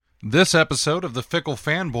This episode of the Fickle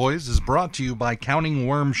Fanboys is brought to you by Counting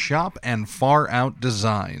Worm Shop and Far Out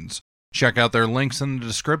Designs. Check out their links in the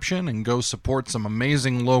description and go support some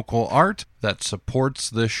amazing local art that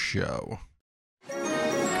supports this show.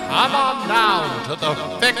 Come on down to the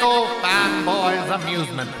Fickle Fanboys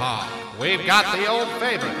Amusement Park. We've got the old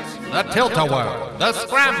favorites, the Tilt-A-Whirl, the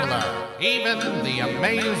Scrambler, even the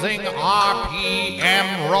amazing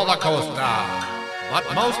RPM roller coaster. But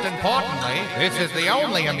most importantly, this is the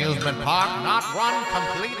only amusement park not run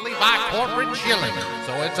completely by corporate shilling.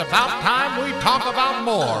 So it's about time we talk about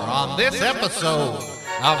more on this episode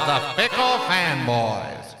of the Fickle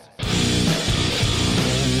Fanboys.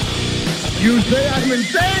 You say I'm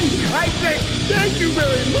insane? I say thank you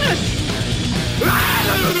very much.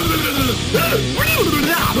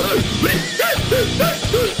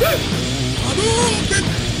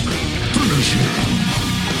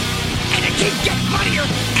 And it keeps getting funnier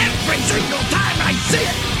every single time I see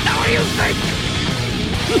it. Now what do you think?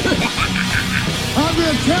 I'm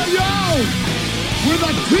gonna tell y'all with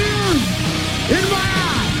a tear in my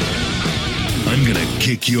eye. I'm gonna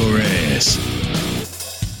kick your ass.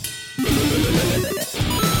 We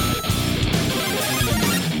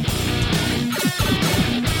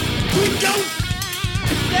don't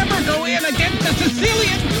never go in against the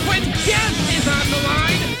Sicilian when Jess is on the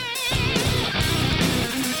line.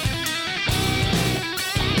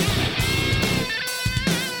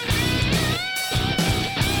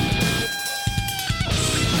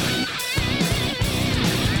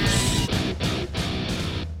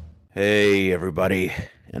 Hey everybody,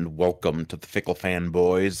 and welcome to the Fickle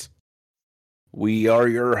Fanboys. We are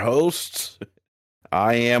your hosts.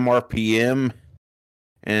 I am RPM,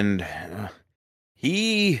 and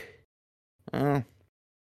he's a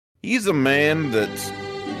man that's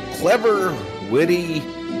clever, witty.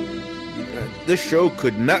 This show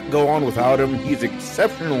could not go on without him. He's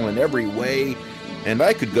exceptional in every way, and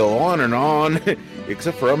I could go on,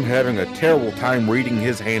 except for I'm having a terrible time reading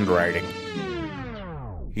his handwriting.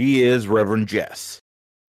 He is Reverend Jess.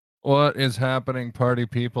 What is happening, party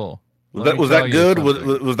people? Was that good?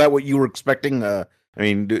 Was that what you were expecting? I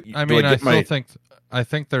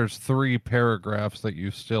think there's 3 paragraphs that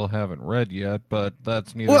you still haven't read yet, but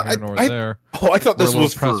that's neither here nor there. I thought this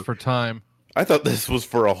was pressed for time. I thought this was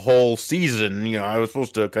for a whole season. You know, I was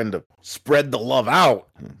supposed to kind of spread the love out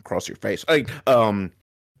across your face, and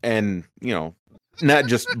you know, not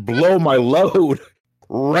just blow my load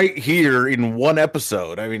right here in one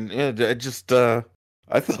episode. I mean, I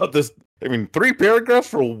thought this. I mean, 3 paragraphs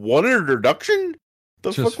for one introduction.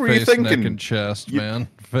 The Just fuck were you thinking? Neck and chest, man.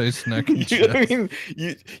 Face, neck, and chest. I mean,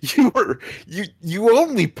 you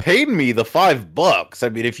only paid me the $5. I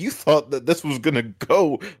mean, if you thought that this was gonna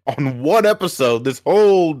go on one episode, this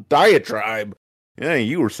whole diatribe, yeah,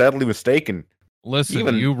 you were sadly mistaken.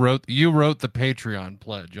 Listen, you wrote the Patreon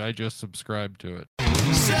pledge. I just subscribed to it.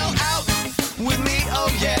 Sell out with me,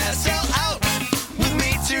 oh yeah, sell out with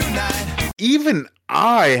me tonight. Even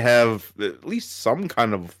I have at least some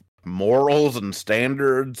kind of morals and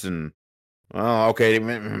standards, and well, okay,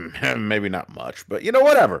 maybe not much, but you know,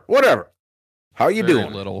 whatever. How you Very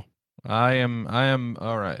doing? Little. I am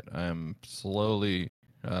all right. I am slowly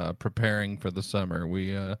preparing for the summer.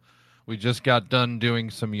 We just got done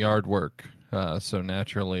doing some yard work, so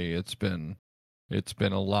naturally it's been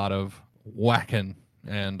a lot of whacking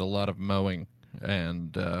and a lot of mowing,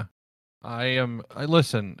 and I am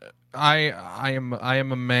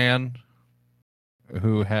a man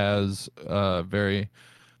who has a very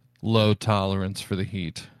low tolerance for the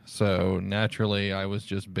heat. So naturally, I was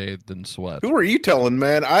just bathed in sweat. Who are you telling,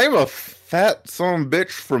 man? I'm a fat son of a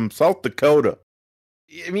bitch from South Dakota.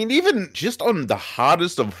 I mean, even just on the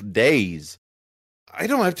hottest of days, I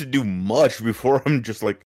don't have to do much before I'm just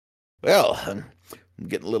like, well, I'm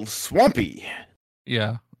getting a little swampy.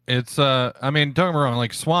 Yeah. It's, I mean, don't get me wrong,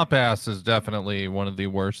 like, swamp ass is definitely one of the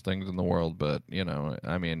worst things in the world, but, you know,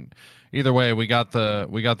 I mean, either way, we got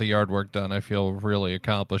the yard work done. I feel really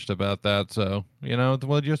accomplished about that, so, you know,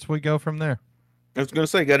 we go from there. I was going to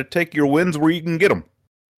say, got to take your wins where you can get them.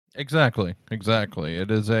 Exactly.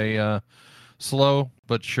 It is a slow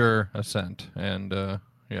but sure ascent, and,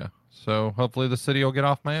 yeah, so hopefully the city will get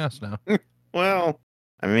off my ass now. Well,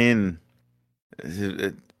 I mean,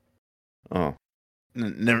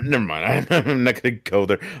 Never mind. I'm not going to go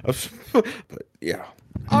there. But yeah.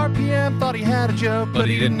 RPM thought he had a joke, but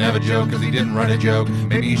he didn't have a joke because he didn't write a joke.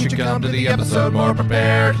 Maybe you should come to the episode more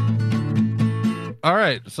prepared. All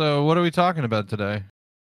right, so what are we talking about today?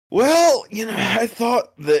 Well, you know, I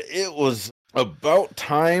thought that it was about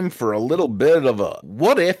time for a little bit of a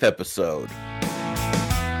what if episode.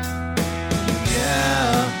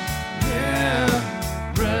 Yeah,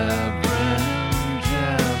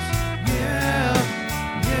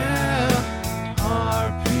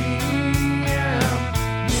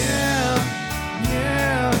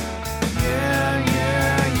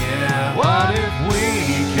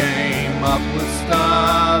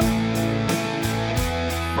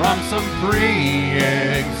 from some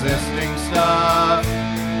pre-existing stuff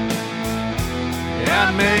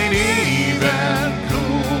and made even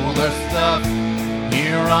cooler stuff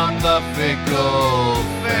here on the Fickle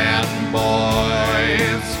Fanboys.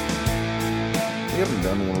 We haven't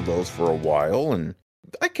done one of those for a while, and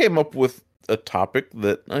I came up with a topic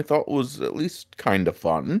that I thought was at least kind of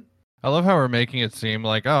fun. I love how we're making it seem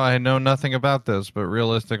like, oh, I know nothing about this, but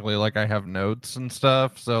realistically, like, I have notes and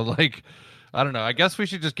stuff. So, like, I don't know. I guess we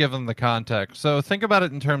should just give them the context. So think about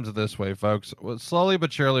it in terms of this way, folks. Slowly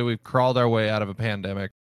but surely, we've crawled our way out of a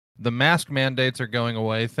pandemic. The mask mandates are going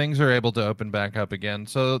away. Things are able to open back up again.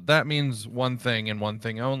 So that means one thing and one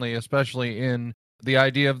thing only, especially in the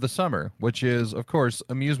idea of the summer, which is, of course,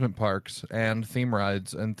 amusement parks and theme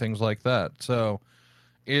rides and things like that. So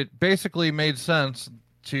it basically made sense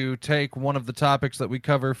to take one of the topics that we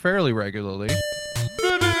cover fairly regularly,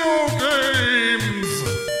 video games,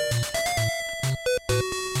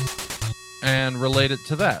 and relate it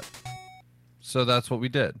to that. So that's what we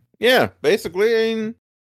did. Yeah, basically, I mean,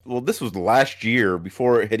 well, this was last year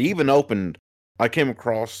before it had even opened. I came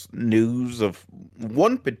across news of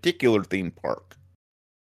one particular theme park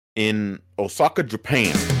in Osaka,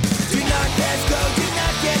 Japan. Do not pass go, do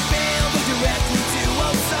not get bailed. Go directly to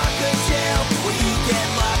Osaka jail, where you get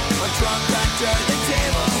locked or drunk under the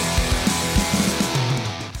table.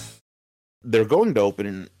 They're going to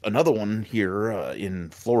open another one here in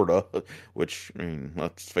Florida, which, I mean,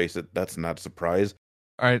 let's face it, that's not a surprise.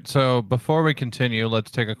 All right, so before we continue,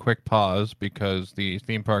 let's take a quick pause because the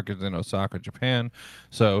theme park is in Osaka, Japan.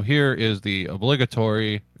 So here is the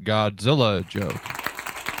obligatory Godzilla joke.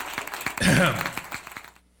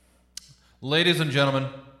 Ladies and gentlemen,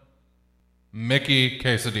 Mickey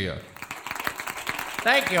Quesadilla.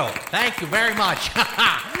 Thank you. Thank you very much.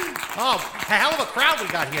 Oh, a hell of a crowd we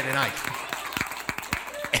got here tonight.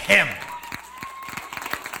 Ahem.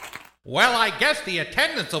 Well, I guess the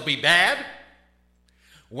attendance will be bad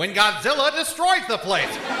when Godzilla destroys the place.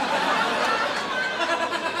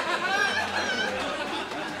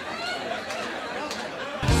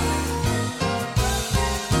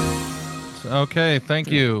 Okay, thank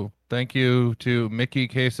you. Thank you to Mickey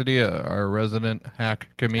Quesadilla, our resident hack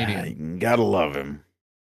comedian. You gotta love him.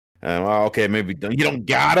 Well, okay, maybe you don't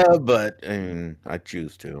gotta, but I mean, I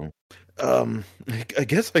choose to. I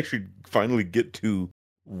guess I should finally get to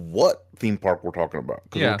what theme park we're talking about.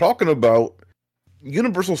 Because Yeah. we're talking about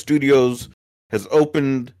Universal Studios has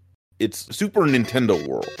opened its Super Nintendo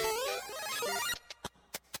World.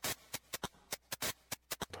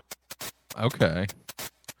 Okay.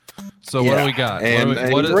 So what do we got? And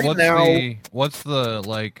right what's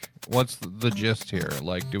the gist here?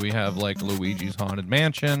 Like, do we have like Luigi's Haunted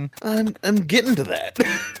Mansion? I'm getting to that.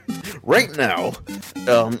 Right now,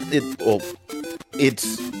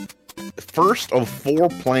 it's first of 4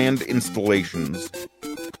 planned installations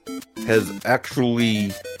has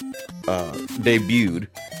actually debuted,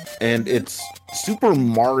 and it's Super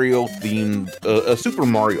Mario themed, a Super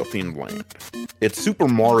Mario themed land. It's Super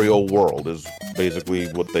Mario World is basically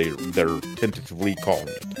what they're tentatively calling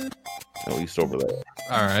it, at least over there.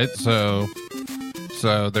 All right, so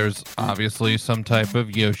there's obviously some type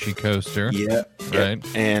of Yoshi coaster. Yeah, Right.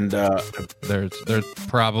 And There's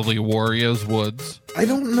probably Wario's Woods. I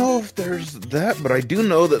don't know if there's that, but I do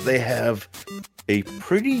know that they have a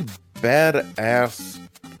pretty badass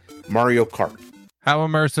Mario Kart. How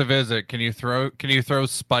immersive is it? Can you throw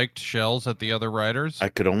spiked shells at the other riders? I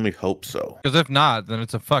could only hope so. Because if not, then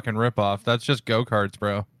it's a fucking ripoff. That's just go-karts,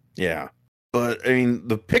 bro. Yeah. But, I mean,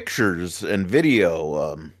 the pictures and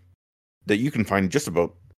video that you can find just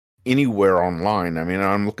about anywhere online. I mean,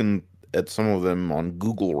 I'm looking at some of them on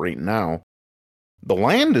Google right now. The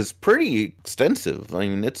land is pretty extensive. I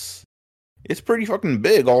mean, it's pretty fucking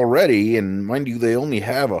big already. And mind you, they only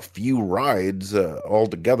have a few rides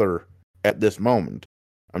altogether at this moment.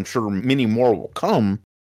 I'm sure many more will come.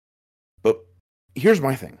 But here's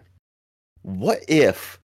my thing. What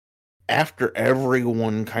if after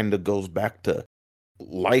everyone kind of goes back to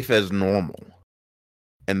life as normal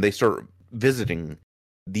and they start visiting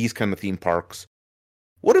these kind of theme parks,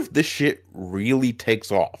 what if this shit really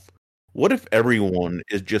takes off? What if everyone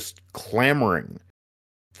is just clamoring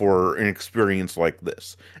for an experience like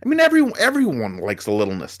this? I mean, everyone likes a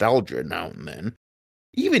little nostalgia now and then.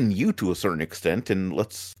 Even you to a certain extent, and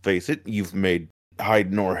let's face it, you've made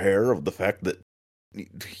hide nor hair of the fact that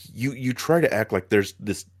you try to act like there's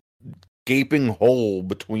this gaping hole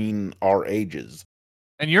between our ages.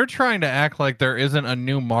 And you're trying to act like there isn't a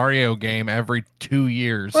new Mario game every 2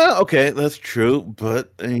 years. Well, okay, that's true,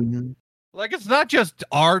 but I mean, Like, it's not just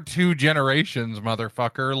our 2 generations,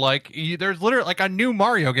 motherfucker. Like, there's literally, like, a new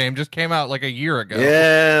Mario game just came out, like, a year ago.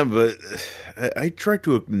 Yeah, but I try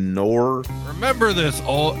to ignore. Remember this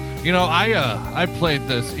old, I played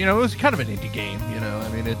this, it was kind of an indie game,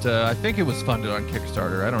 I mean, I think it was funded on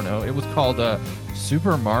Kickstarter. I don't know. It was called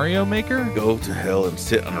Super Mario Maker. Go to hell and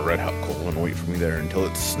sit on a red hot coal and wait for me there until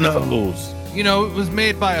it snows. It was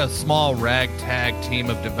made by a small ragtag team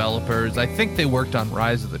of developers. I think they worked on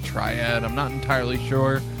Rise of the Triad. I'm not entirely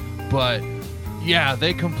sure. But, yeah,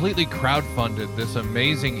 they completely crowdfunded this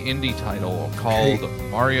amazing indie title called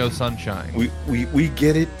Mario Sunshine. We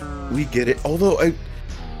get it. We get it. Although,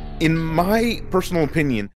 in my personal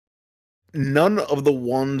opinion, none of the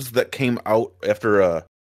ones that came out after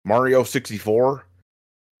Mario 64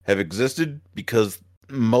 have existed because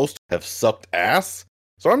most have sucked ass.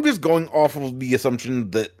 So I'm just going off of the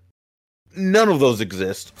assumption that none of those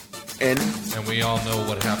exist. And we all know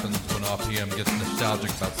what happens when RPM gets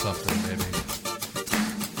nostalgic about something, baby.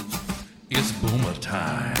 It's boomer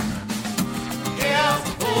time.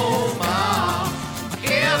 It's boomer.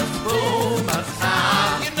 It's boomer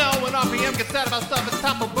time. When RPM gets sad about stuff, it's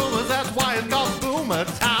time for boomers. That's why it's called boomer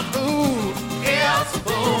time. Ooh, it's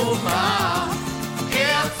boomer.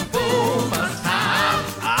 It's boomer time.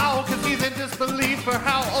 Oh, cause he's in disbelief for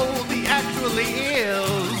how old he actually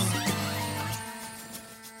is.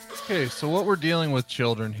 Okay, so what we're dealing with,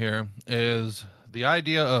 children, here is the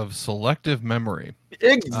idea of selective memory.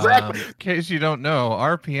 exactly. In case you don't know,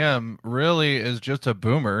 RPM really is just a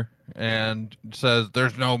boomer and says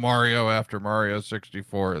there's no Mario after Mario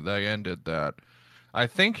 64. They ended that. I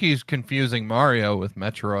think he's confusing Mario with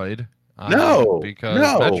Metroid. Because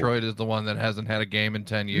Metroid is the one that hasn't had a game in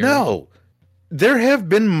 10 years. No. There have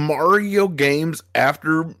been Mario games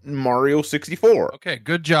after Mario 64. Okay,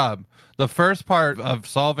 good job. The first part of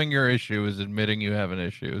solving your issue is admitting you have an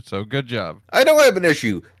issue. So good job. I don't have an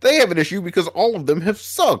issue. They have an issue because all of them have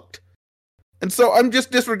sucked. And so I'm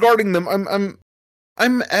just disregarding them.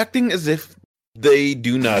 I'm acting as if they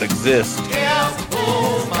do not exist. It's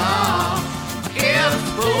boomer.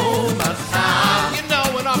 It's boomer time.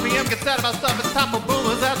 When RPM gets sad about stuff, it's time for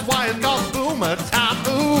boomers. That's why it's called boomer time.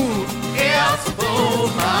 Ooh, it's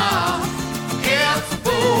boomer. It's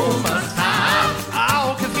boomer time.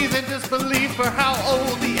 Oh, cause he's in disbelief for how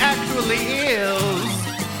old he actually is.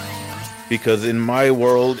 Because in my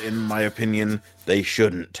world, in my opinion, they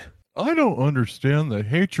shouldn't. I don't understand the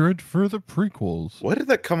hatred for the prequels. Why did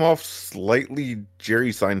that come off slightly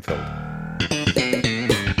Jerry Seinfeld?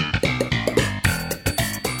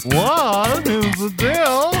 What is the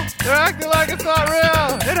deal? They're acting like it's not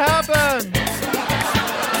real. It happened.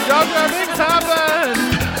 Jar Jar Binks happened.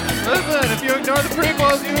 Listen, if you ignore the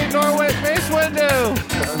prequels, you ignore Mace Windu.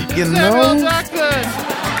 Samuel Jackson.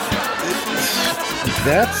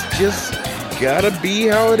 That's just gotta be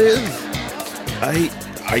how it is.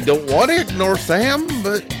 I don't want to ignore Sam,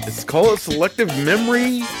 but let's call it selective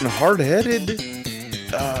memory and hard-headed.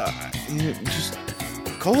 Just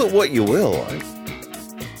call it what you will.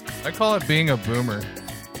 I call it being a boomer.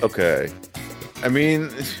 Okay. I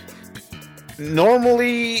mean,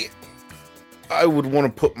 normally I would want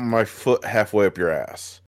to put my foot halfway up your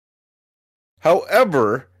ass.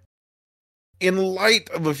 However, in light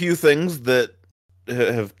of a few things that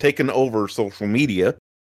have taken over social media,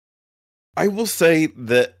 I will say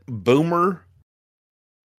that boomer,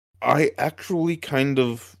 I actually kind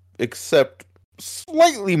of accept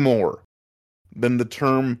slightly more than the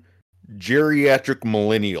term geriatric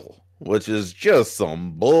millennial, which is just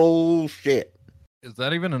some bullshit. Is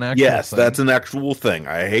that even an actual Yes, thing? that's an actual thing.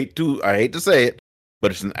 I hate to say it,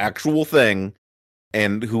 but it's an actual thing,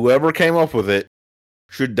 and whoever came up with it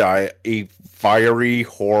should die a fiery,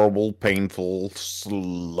 horrible, painful,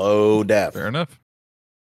 slow death. Fair enough.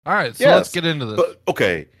 All right, so Yes, let's get into this. But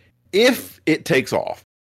okay, if it takes off,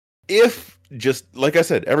 if just like I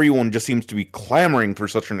said, everyone just seems to be clamoring for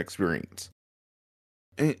such an experience.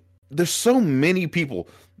 And there's so many people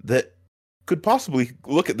that could possibly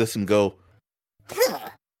look at this and go, I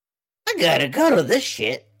gotta go to this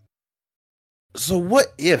shit. so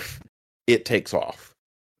what if it takes off?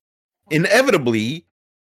 Inevitably,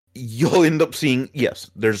 you'll end up seeing, yes,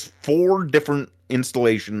 there's 4 different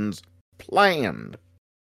installations planned.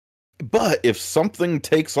 But if something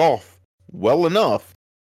takes off well enough,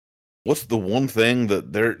 what's the one thing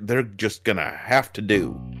that they're just gonna have to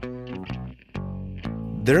do?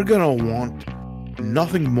 They're gonna want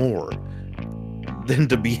nothing more than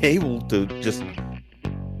to be able to just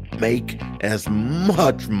make as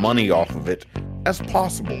much money off of it as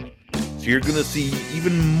possible. So you're gonna see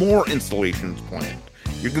even more installations planned.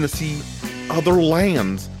 You're gonna see other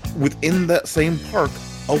lands within that same park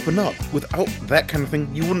open up. Without that kind of thing,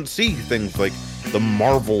 you wouldn't see things like the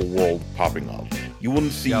Marvel world popping up. You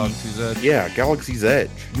wouldn't see Galaxy's Edge. Yeah, Galaxy's Edge.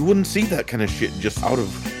 You wouldn't see that kind of shit just out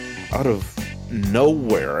of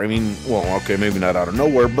nowhere. I mean, well, okay, maybe not out of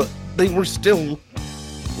nowhere, but they were still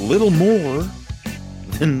little more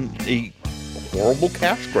than a horrible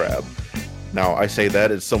cash grab. Now, I say that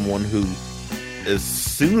as someone who, as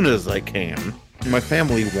soon as I can, my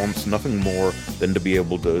family wants nothing more than to be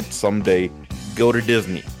able to someday go to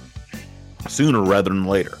Disney. Sooner rather than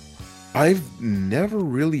later. I've never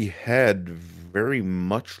really had very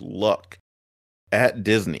much luck at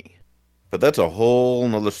Disney. But that's a whole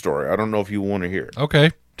nother story. I don't know if you want to hear it.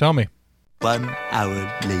 Okay, tell me. 1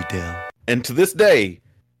 hour later. And to this day,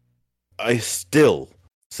 I still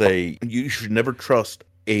say you should never trust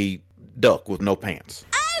a duck with no pants.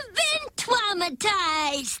 I've been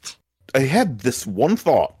traumatized. I had this one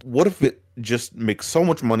thought. What if it just makes so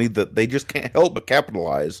much money that they just can't help but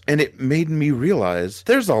capitalize? And it made me realize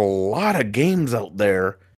there's a lot of games out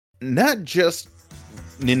there, not just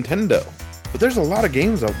Nintendo, but there's a lot of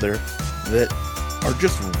games out there that are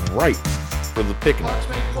just ripe for the picking.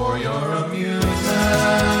 For your amusement,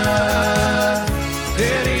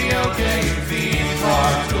 video game theme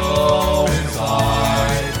parks go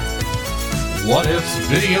inside. What If's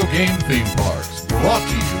video game theme parks, brought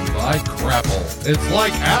to you by Crapple. It's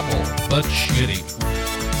like Apple, but shitty.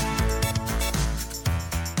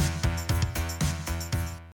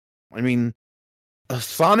 I mean, a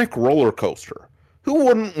Sonic roller coaster. Who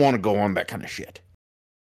wouldn't want to go on that kind of shit?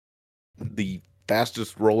 The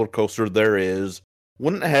fastest roller coaster there is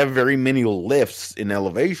wouldn't have very many lifts in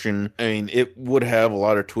elevation. I mean, it would have a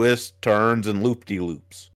lot of twists, turns, and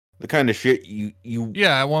loop-de-loops. The kind of shit you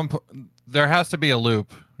Yeah, at one point there has to be a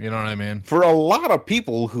loop. You know what I mean? For a lot of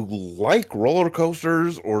people who like roller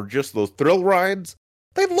coasters or just those thrill rides,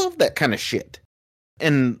 they love that kind of shit.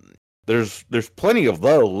 And there's plenty of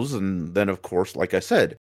those. And then, of course, like I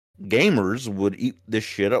said, gamers would eat this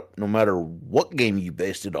shit up no matter what game you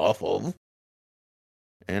based it off of.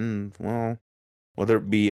 And, well, whether it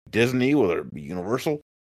be Disney, whether it be Universal,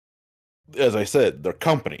 as I said, they're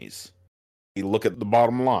companies. You look at the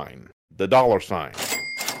bottom line, the dollar sign.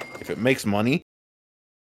 If it makes money,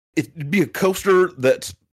 it'd be a coaster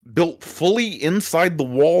that's built fully inside the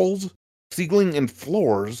walls, ceiling, and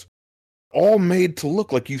floors, all made to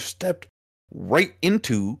look like you stepped right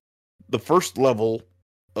into the first level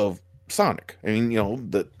of Sonic. I mean,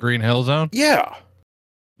 the Green Hill Zone? Yeah.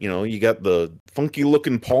 You got the funky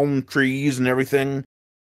looking palm trees and everything.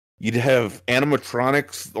 You'd have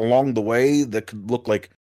animatronics along the way that could look like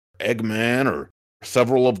Eggman or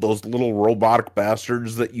several of those little robotic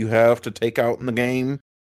bastards that you have to take out in the game.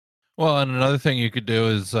 Well, and another thing you could do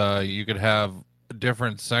is you could have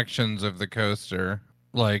different sections of the coaster.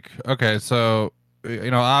 Like, okay, so,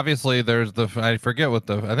 obviously there's I forget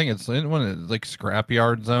I think it's like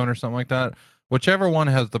Scrapyard Zone or something like that. Whichever one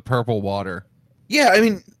has the purple water. Yeah, I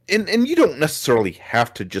mean, and you don't necessarily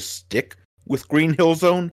have to just stick with Green Hill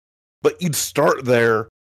Zone, but you'd start there,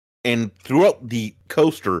 and throughout the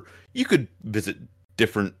coaster, you could visit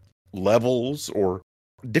different levels or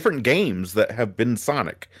different games that have been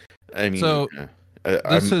Sonic. I mean, so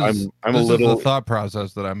this is the thought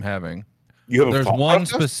process that I'm having. There's one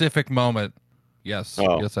specific moment. Yes,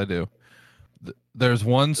 yes, I do. There's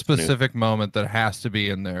one specific moment that has to be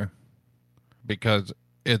in there because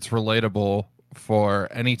it's relatable for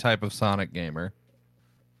any type of Sonic gamer.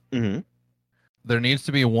 Mm-hmm. There needs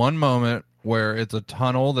to be one moment where it's a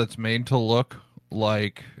tunnel that's made to look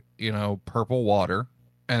like, purple water.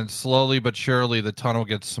 And slowly but surely the tunnel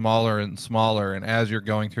gets smaller and smaller. And as you're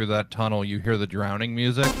going through that tunnel, you hear the drowning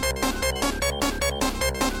music.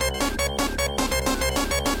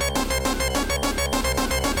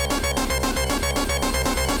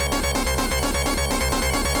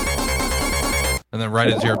 And then right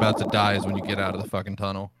as you're about to die is when you get out of the fucking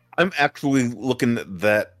tunnel. I'm actually looking at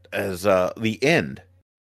that as the end.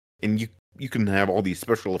 And you can have all these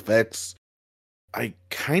special effects. I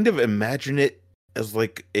kind of imagine it as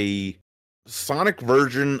like a Sonic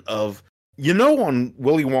version of, on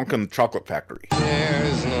Willy Wonka and the Chocolate Factory.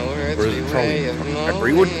 There's no earthly way of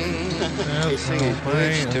Factory would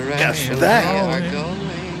guess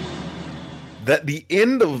that the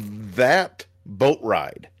end of that boat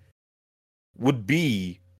ride would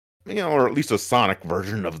be, or at least a Sonic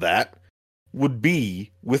version of that, would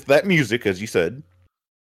be, with that music, as you said,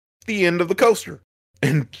 the end of the coaster.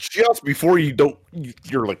 And just before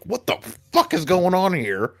you're like, what the fuck is going on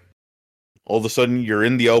here? All of a sudden, you're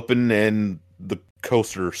in the open and the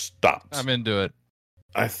coaster stops. I'm into it.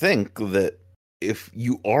 I think that if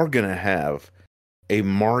you are going to have a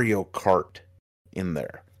Mario Kart in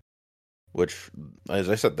there, which, as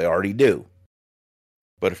I said, they already do.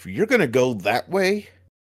 But if you're going to go that way,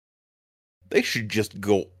 they should just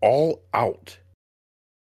go all out.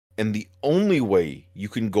 And the only way you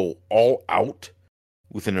can go all out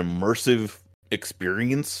with an immersive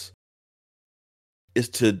experience is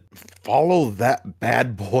to follow that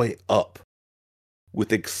bad boy up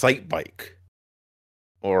with Excite Bike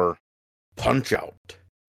or Punch Out.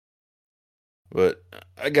 But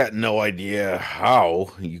I got no idea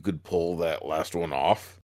how you could pull that last one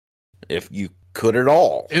off, if you could at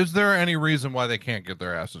all. Is there any reason why they can't get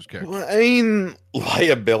their asses kicked? Well, I mean,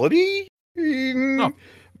 liability? No.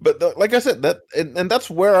 But like I said, and that's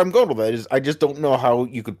where I'm going with that, is I just don't know how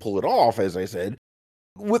you could pull it off, as I said,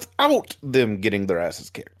 without them getting their asses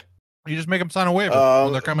kicked. You just make them sign a waiver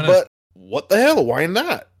when they're coming but what the hell? Why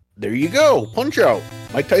not? There you go. Punch Out.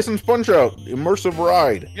 Mike Tyson's Punch Out. Immersive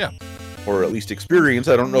ride. Yeah. Or at least experience.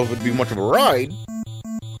 I don't know if it'd be much of a ride.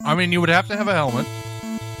 I mean, you would have to have a helmet.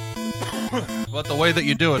 But the way that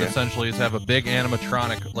you do it, essentially, is have a big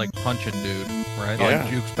animatronic, like, punching dude, right? Yeah. Like,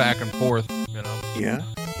 jukes back and forth, you know? Yeah.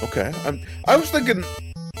 Okay. I was thinking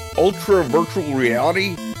ultra virtual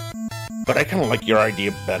reality, but I kind of like your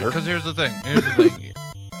idea better. Because here's the thing.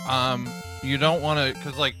 You don't want to,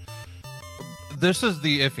 because, like, this is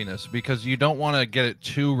the iffiness, because you don't want to get it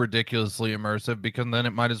too ridiculously immersive, because then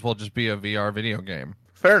it might as well just be a VR video game.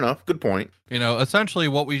 Fair enough. Good point. You know, essentially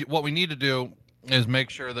what we need to do is make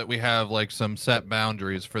sure that we have, like, some set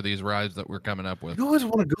boundaries for these rides that we're coming up with. You always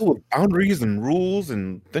want to go with boundaries and rules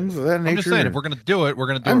and things of that nature. I'm just saying, if we're going to do it, we're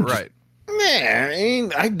going to do it right.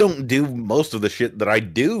 Man, I don't do most of the shit that I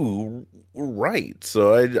do right.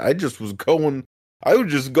 So I just was going... I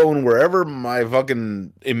was just going wherever my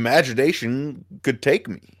fucking imagination could take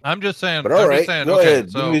me. I'm just saying. But all right, go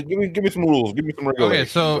ahead. So, give me some rules. Give me some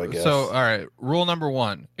regulations. Okay, so all right. Rule number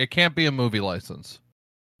 1: it can't be a movie license.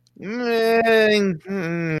 I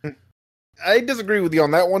disagree with you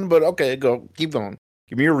on that one, but okay, keep going.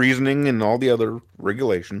 Give me your reasoning and all the other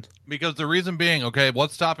regulations. Because the reason being, okay,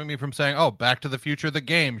 what's stopping me from saying, "Oh, Back to the Future, the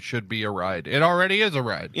game should be a ride"? It already is a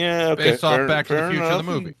ride. Yeah, okay. Based off Back to the Future, the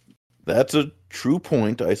movie. That's a true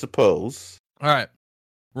point, I suppose. All right.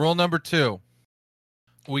 Rule number 2.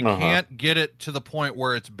 We can't get it to the point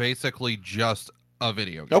where it's basically just a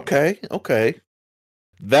video game. Okay.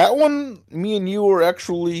 That one, me and you are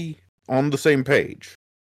actually on the same page.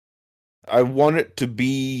 I want it to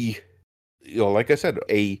be, like I said,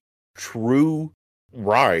 a true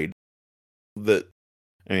ride that,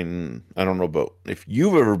 I mean, I don't know about if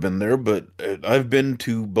you've ever been there, but I've been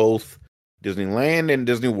to both Disneyland and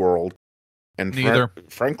Disney World, and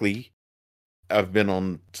frankly, I've been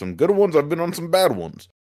on some good ones, I've been on some bad ones,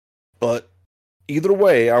 but either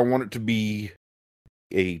way, I want it to be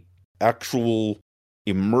a actual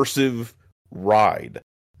immersive ride,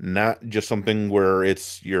 not just something where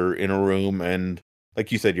you're in a room and,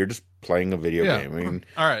 like you said, you're just playing a video game. I mean,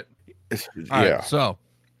 all right. Right, so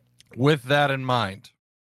with that in mind,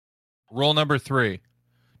 rule number 3.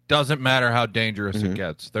 Doesn't matter how dangerous it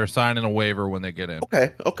gets. They're signing a waiver when they get in.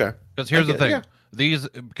 Okay. Because here's the thing.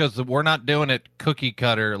 Because we're not doing it cookie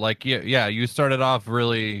cutter. Like, you started off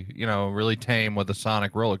really tame with the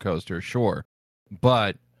Sonic roller coaster, sure.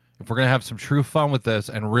 But if we're going to have some true fun with this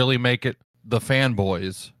and really make it the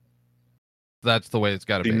fanboys, that's the way it's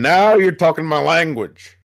got to be. Now you're talking my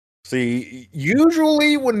language. See,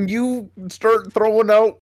 usually when you start throwing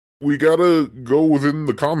out, we gotta go within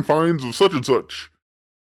the confines of such and such,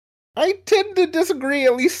 I tend to disagree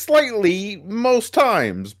at least slightly most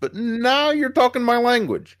times, but now you're talking my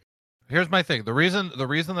language. Here's my thing. The reason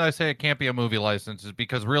that I say it can't be a movie license is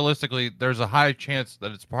because realistically, there's a high chance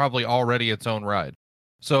that it's probably already its own ride.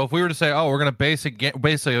 So if we were to say, oh, we're going to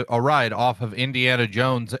base a ride off of Indiana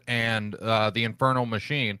Jones and the Infernal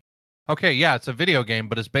Machine, okay, yeah, it's a video game,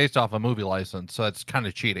 but it's based off a movie license, so that's kind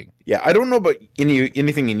of cheating. Yeah, I don't know about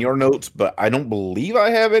anything in your notes, but I don't believe I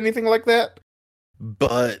have anything like that.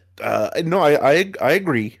 But no, I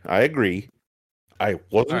agree. I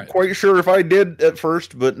wasn't quite sure if I did at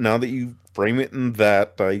first, but now that you frame it in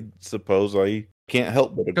that, I suppose I can't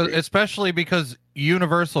help but agree. Especially because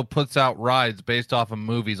Universal puts out rides based off of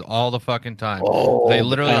movies all the fucking time. They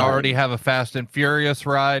literally already have a Fast and Furious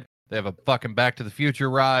ride. They have a fucking Back to the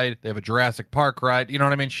Future ride. They have a Jurassic Park ride. You know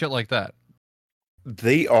what I mean? Shit like that.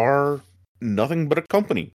 They are nothing but a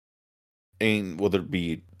company. And whether it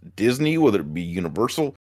be Disney, whether it be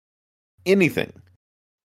Universal, anything.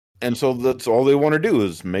 And so that's all they want to do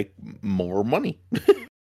is make more money.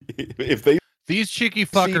 If these cheeky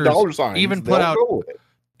fuckers dollar signs, even put out,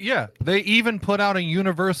 they even put out a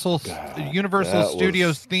Universal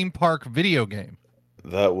Studios theme park video game.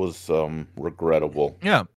 That was regrettable.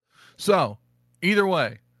 Yeah. So either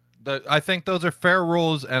way, I think those are fair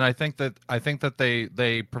rules, and I think that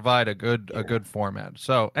they provide a good format.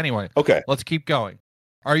 So anyway, Okay. let's keep going.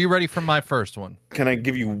 Are you ready for my first one? Can I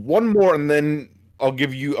give you one more, and then I'll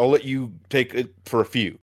let you take it for a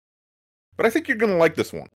few. But I think you're gonna like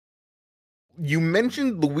this one. You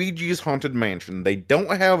mentioned Luigi's Haunted Mansion. They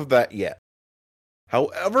don't have that yet.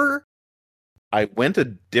 However, I went a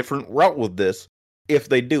different route with this if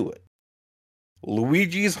they do it.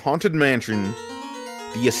 Luigi's Haunted Mansion,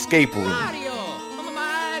 The Escape Room. Mario!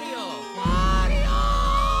 Mario! Mario!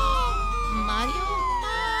 Mario!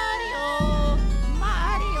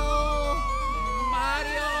 Mario! Mario!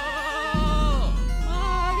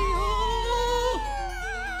 Mario!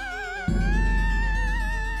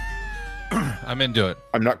 I'm into it.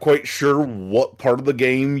 I'm not quite sure what part of the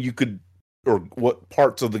game you could, or what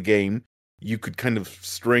parts of the game you could kind of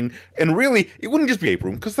string. And really, it wouldn't just be escape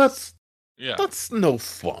room, because that's no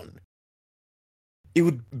fun. It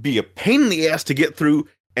would be a pain in the ass to get through,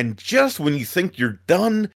 and just when you think you're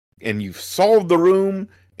done, and you've solved the room,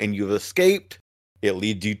 and you've escaped, it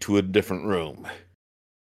leads you to a different room.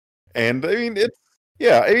 And I mean,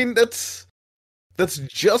 that's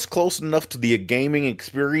just close enough to the gaming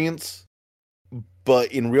experience,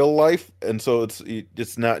 but in real life, and so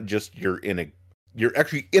it's not just you're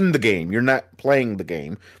actually in the game. You're not playing the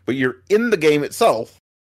game, but you're in the game itself,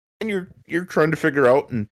 and you're trying to figure out.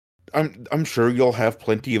 And I'm sure you'll have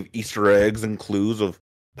plenty of Easter eggs and clues of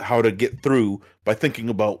how to get through by thinking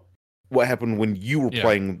about what happened when you were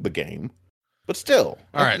playing the game. But still,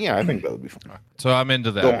 all right. Yeah, I think that would be fun. So I'm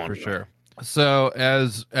into that for sure. So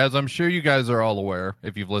as I'm sure you guys are all aware,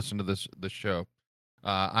 if you've listened to this show,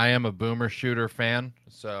 I am a Boomer Shooter fan,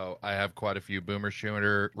 so I have quite a few Boomer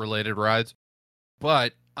Shooter related rides.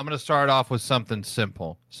 But I'm going to start off with something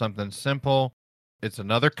simple. It's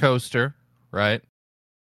another coaster, right?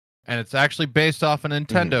 And it's actually based off a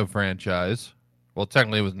Nintendo franchise. Well,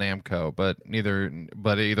 technically it was Namco, but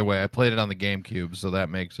either way, I played it on the GameCube, so that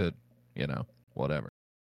makes it, whatever.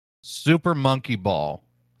 Super Monkey Ball,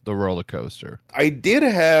 the roller coaster. I did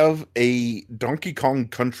have a Donkey Kong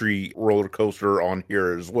Country roller coaster on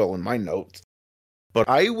here as well in my notes, but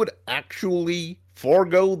I would actually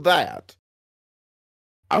forego that.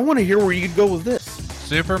 I want to hear where you could go with this.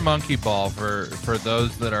 Super Monkey Ball, for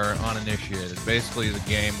those that are uninitiated, basically is a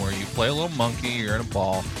game where you play a little monkey, you're in a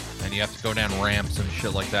ball, and you have to go down ramps and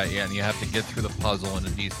shit like that, and you have to get through the puzzle in a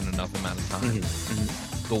decent enough amount of time.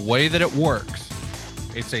 The way that it works,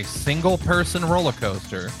 it's a single-person roller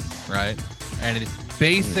coaster, right? And it's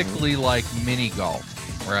basically like mini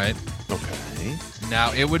golf, right? Okay.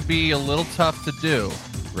 Now, it would be a little tough to do,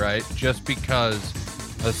 right? Just because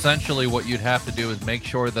essentially what you'd have to do is make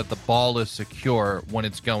sure that the ball is secure when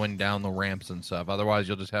it's going down the ramps and stuff. Otherwise,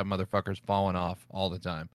 you'll just have motherfuckers falling off all the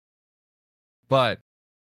time. But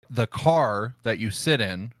the car that you sit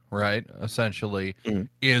in, right, essentially,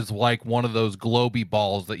 is like one of those globy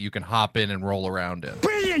balls that you can hop in and roll around in.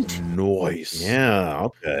 Brilliant! Noise. Yeah,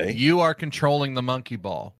 okay. You are controlling the monkey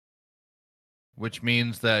ball, which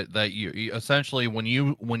means that you essentially, when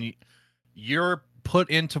you're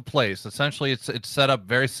put into place, essentially it's set up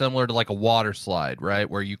very similar to like a water slide, right,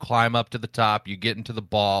 where you climb up to the top, you get into the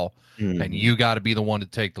ball, and you got to be the one to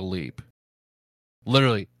take the leap.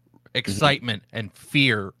 Literally excitement and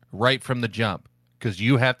fear right from the jump, because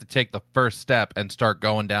you have to take the first step and start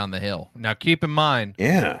going down the hill. Now keep in mind,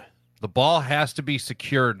 the ball has to be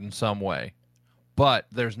secured in some way, but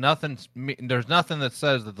there's nothing that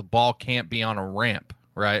says that the ball can't be on a ramp,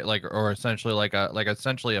 right, or essentially like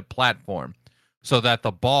a platform, so that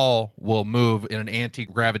the ball will move in an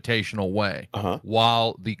anti-gravitational way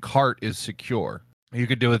while the cart is secure. You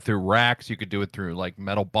could do it through racks, you could do it through like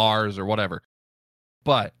metal bars or whatever.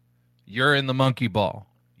 But you're in the monkey ball.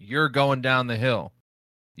 You're going down the hill.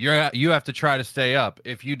 You have to try to stay up.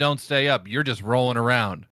 If you don't stay up, you're just rolling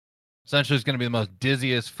around. Essentially, it's going to be the most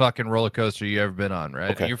dizziest fucking roller coaster you've ever been on, right?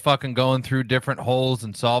 Okay. You're fucking going through different holes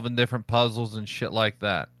and solving different puzzles and shit like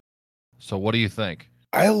that. So what do you think?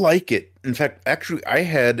 I like it. In fact, actually, I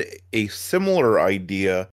had a similar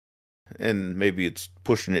idea, and maybe it's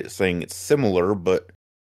pushing it, saying it's similar, but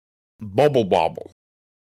Bubble Bobble.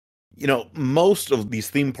 Most of these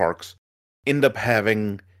theme parks end up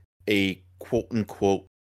having a quote-unquote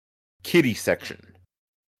kiddie section,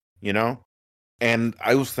 And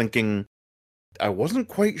I was thinking, I wasn't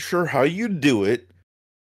quite sure how you do it,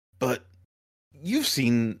 but you've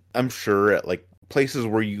seen, I'm sure, at like places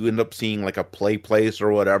where you end up seeing like a play place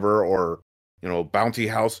or whatever, or bouncy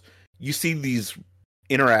house, you see these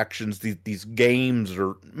interactions, these games,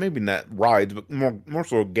 or maybe not rides, but more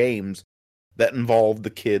so games that involved the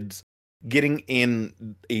kids getting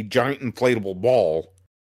in a giant inflatable ball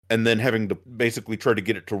and then having to basically try to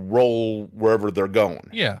get it to roll wherever they're going.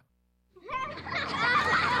 Yeah.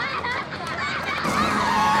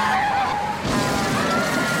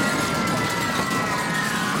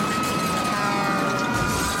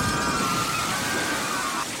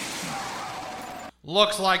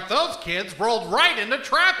 Looks like those kids rolled right into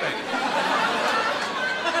traffic.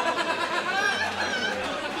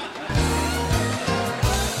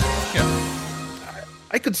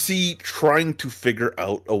 I could see trying to figure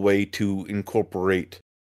out a way to incorporate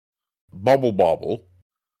Bubble Bobble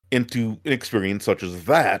into an experience such as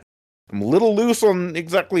that. I'm a little loose on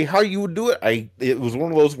exactly how you would do it. It was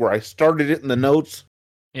one of those where I started it in the notes,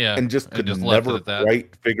 and just could never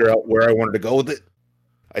quite figure out where I wanted to go with it.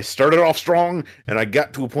 I started off strong, and I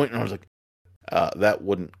got to a point, and I was like, that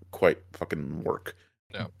wouldn't quite fucking work.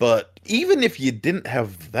 No. But even if you didn't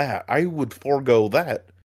have that, I would forego that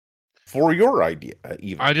for your idea.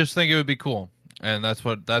 Even I just think it would be cool, and that's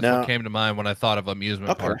what came to mind when I thought of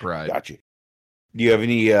amusement park ride. Gotcha. Do you have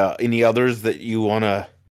any others that you want to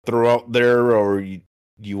throw out there, or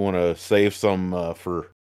you want to save some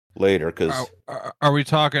for later? Because are we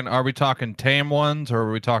talking tame ones, or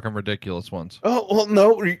are we talking ridiculous ones? Oh well,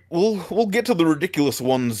 no, we'll get to the ridiculous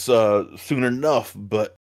ones soon enough,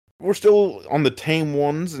 but we're still on the tame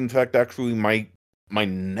ones. In fact, actually, my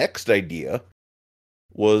next idea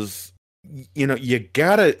was, you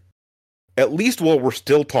gotta, at least while we're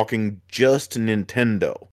still talking just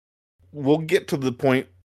Nintendo, we'll get to the point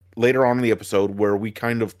later on in the episode where we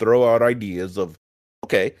kind of throw out ideas of,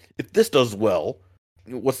 okay, if this does well,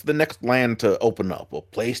 what's the next land to open up? A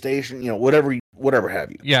PlayStation, whatever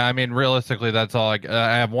have you. Yeah, I mean, realistically, that's all. I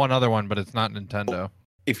have one other one, but it's not Nintendo.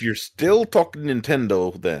 If you're still talking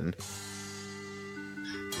Nintendo, then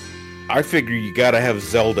I figure you gotta have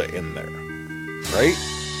Zelda in there, right?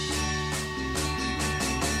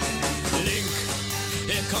 Link,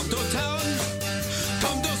 here come to town,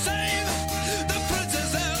 come to save the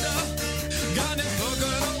Princess Zelda. Got it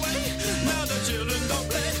broken away, now the children don't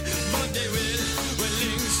play, but they will when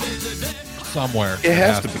Link saves the day. Somewhere. It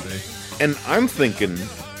has to be. And I'm thinking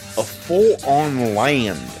a full-on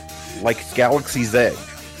land like Galaxy's Edge.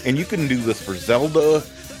 And you can do this for Zelda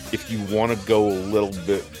if you want to go a little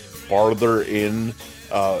bit farther in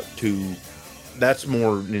to... That's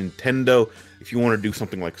more Nintendo. If you want to do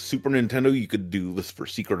something like Super Nintendo, you could do this for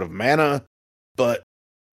Secret of Mana. But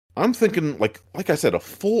I'm thinking, like I said, a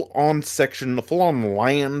full-on section, a full-on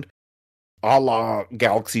land a la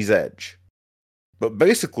Galaxy's Edge. But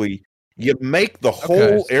basically, you make the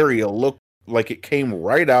whole area look like it came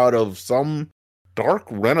right out of some dark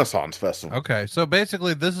Renaissance festival. Okay, so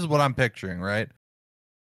basically this is what I'm picturing, right?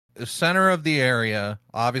 The center of the area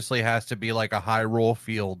obviously has to be like a Hyrule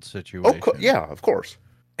Field situation. Yeah, of course.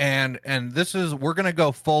 And this is, we're going to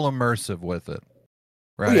go full immersive with it.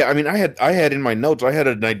 Right? Oh, yeah, I mean, I had in my notes, I had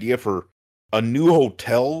an idea for a new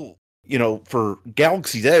hotel, for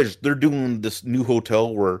Galaxy's Edge. They're doing this new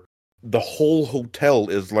hotel where the whole hotel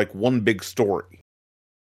is like one big story.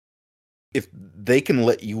 If they can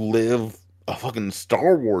let you live a fucking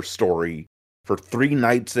Star Wars story for 3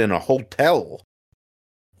 nights in a hotel,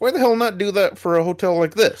 why the hell not do that for a hotel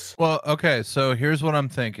like this? Well, okay, so here's what I'm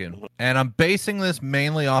thinking. And I'm basing this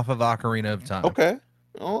mainly off of Ocarina of Time. Okay.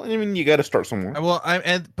 Well, I mean, you got to start somewhere. Well,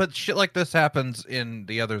 but shit like this happens in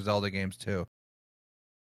the other Zelda games too.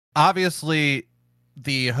 Obviously,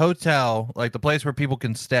 the hotel, like the place where people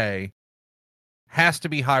can stay, has to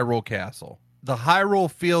be Hyrule Castle. The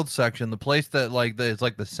Hyrule Field section, the place that it's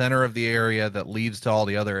like the center of the area that leads to all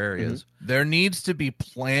the other areas, there needs to be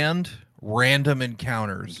planned random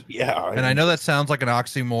encounters. Yeah. And I know that sounds like an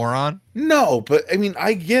oxymoron. No, but I mean,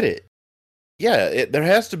 I get it. Yeah, it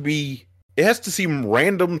has to seem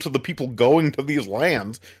random to the people going to these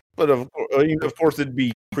lands, but of course it'd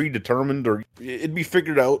be predetermined, or it'd be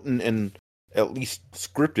figured out and at least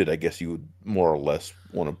scripted, I guess you would more or less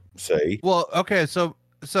want to say. Well, okay, so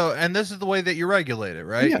and this is the way that you regulate it,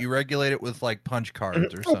 right? Yeah. You regulate it with like punch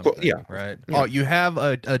cards or something, right? Yeah. Oh, you have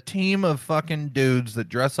a team of fucking dudes that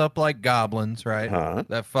dress up like goblins, right?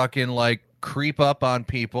 That fucking like creep up on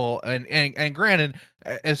people, and granted,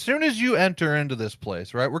 as soon as you enter into this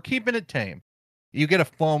place, right, we're keeping it tame. You get a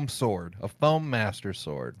foam sword, a foam master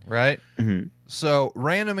sword, right? Mm-hmm. So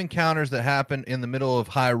random encounters that happen in the middle of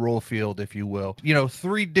Hyrule Field, if you will.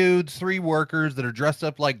 3 dudes, 3 workers that are dressed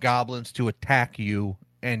up like goblins to attack you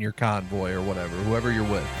and your convoy or whatever, whoever you're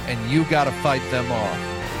with, and you got to fight them off.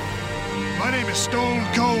 My name is Stone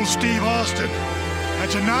Cold Steve Austin,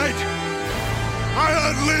 and tonight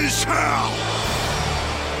I unleash hell.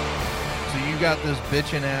 So you got this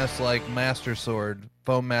bitchin' ass like master sword,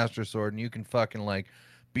 foam master sword, and you can fucking like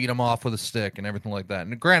beat them off with a stick and everything like that.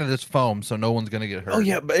 And granted, it's foam, so no one's gonna get hurt. Oh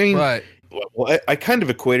yeah, but I mean, well, I kind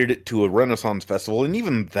of equated it to a Renaissance festival, and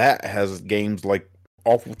even that has games like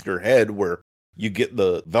Off With Your Head, where you get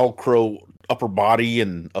the Velcro upper body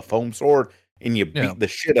and a foam sword, and you beat the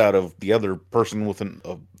shit out of the other person with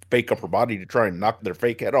a fake upper body to try and knock their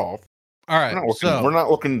fake head off. All right, we're not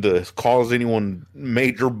looking to cause anyone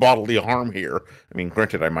major bodily harm here. I mean,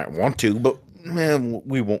 granted, I might want to, but man,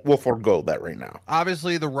 we won't. We'll forego that right now.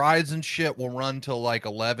 Obviously, the rides and shit will run till like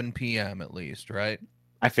 11 p.m. at least, right?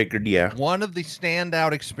 I figured, yeah. One of the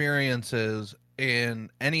standout experiences in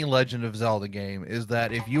any Legend of Zelda game is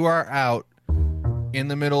that if you are out in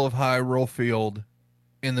the middle of Hyrule Field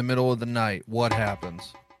in the middle of the night, what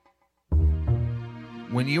happens?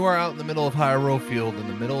 When you are out in the middle of Hyrule Field in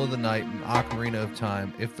the middle of the night in Ocarina of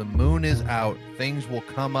Time, if the moon is out, things will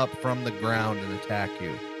come up from the ground and attack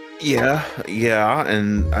you. Yeah,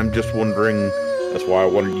 and I'm just wondering, that's why I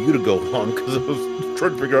wanted you to go on, because I was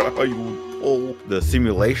trying to figure out how you would pull the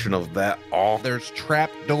simulation of that off. There's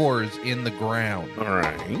trap doors in the ground. All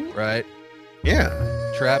right. Right? Yeah.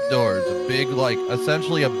 Trap doors, a big, like,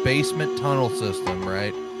 essentially a basement tunnel system,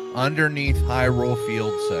 right? Underneath Hyrule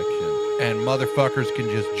Field section. And motherfuckers can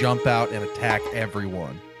just jump out and attack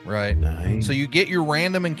everyone, right? Nice. So you get your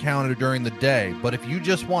random encounter during the day, but if you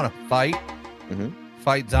just want to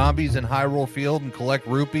fight zombies in Hyrule Field and collect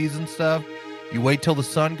rupees and stuff, you wait till the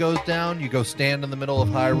sun goes down, you go stand in the middle of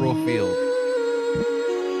Hyrule Field.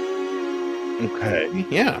 Okay,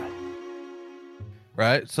 yeah.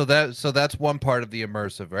 Right? So that's one part of the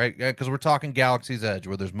immersive, right? Because we're talking Galaxy's Edge,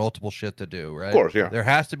 where there's multiple shit to do, right? Of course, yeah. There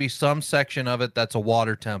has to be some section of it that's a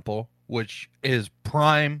water temple, which is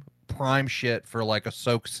prime shit for like a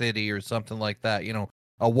Soak City or something like that, you know,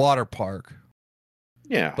 a water park.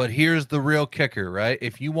 Yeah. But here's the real kicker, right?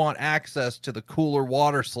 If you want access to the cooler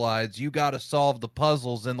water slides, you got to solve the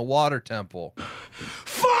puzzles in the water temple.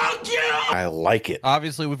 Fuck you! I like it.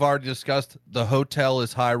 Obviously, we've already discussed the hotel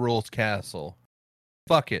is Hyrule's castle.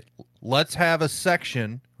 Fuck it. Let's have a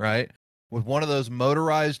section, right, with one of those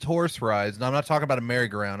motorized horse rides. And I'm not talking about a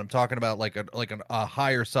merry-go-round. I'm talking about like a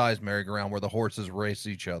higher size merry-go-round where the horses race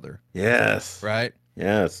each other. Yes. Right?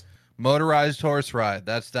 Yes. Motorized horse ride.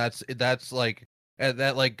 That's like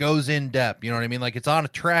that like goes in depth. You know what I mean? Like it's on a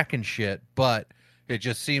track and shit, but it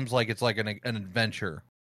just seems like it's like an adventure.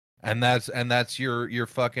 And that's your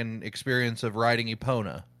fucking experience of riding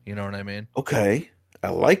Epona. You know what I mean? Okay. I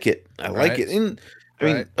like it. I like it. And I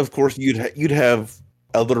mean, Right. of course, you'd have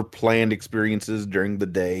other planned experiences during the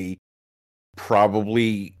day,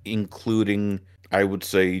 probably including, I would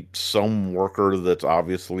say, some worker that's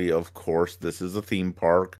obviously, of course, this is a theme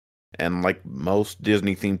park. And like most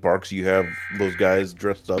Disney theme parks, you have those guys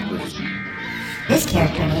dressed up as... This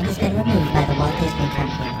character name has been removed by the Walt Disney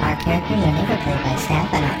Company. Our characters are never played by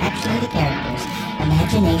staff and are actually the characters.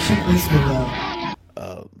 Imagination is real.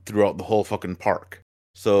 Throughout the whole fucking park.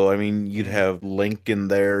 So, I mean, you'd have Link in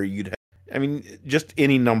there, just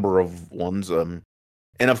any number of ones. And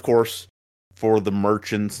of course, for the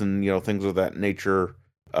merchants and, things of that nature,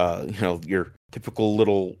 your typical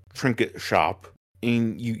little trinket shop,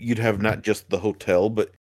 and you'd have not just the hotel,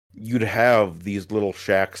 but you'd have these little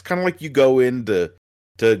shacks, kind of like you go in to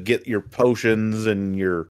get your potions and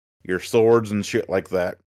your swords and shit like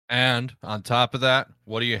that. And on top of that,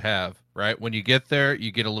 what do you have? Right? When you get there,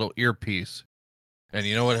 you get a little earpiece. And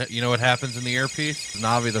you know what happens in the earpiece?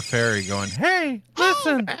 Navi the fairy going, "Hey,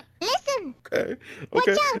 listen." Okay.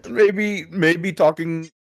 Maybe talking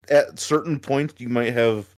at certain points you might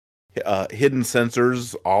have hidden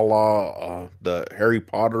sensors a la the Harry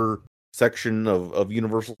Potter section of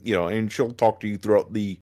Universal, and she'll talk to you throughout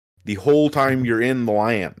the whole time you're in the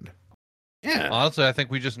land. Yeah. Honestly, I think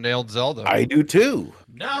we just nailed Zelda. I do too.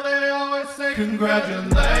 Now they always say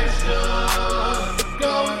congratulations,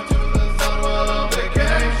 going to the sun world on vacation.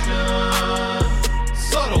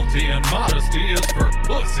 Subtlety and modesty is for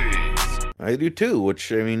pussies. I do too, which,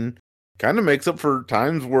 kind of makes up for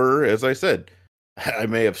times where, as I said, I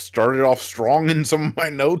may have started off strong in some of my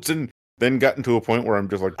notes and then gotten to a point where I'm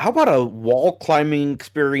just like, how about a wall climbing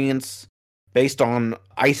experience based on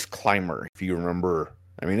Ice Climber, if you remember?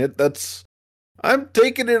 I'm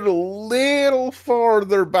taking it a little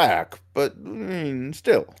farther back, but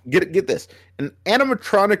still, get this. An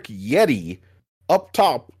animatronic Yeti up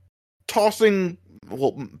top tossing,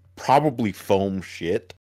 probably foam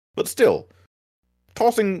shit, but still,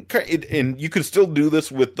 tossing, and you could still do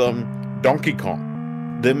this with Donkey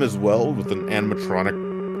Kong, them as well, with an animatronic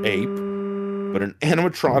ape, but an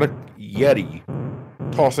animatronic Yeti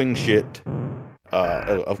tossing shit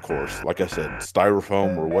of course, like I said,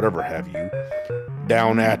 styrofoam or whatever have you,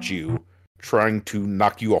 down at you, trying to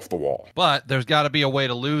knock you off the wall. But there's got to be a way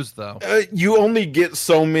to lose, though. You only get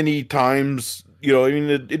so many times. You know, I mean,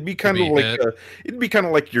 it'd be kind of like it'd be kind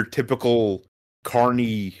of like your typical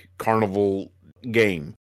carnival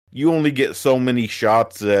game. You only get so many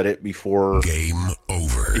shots at it before game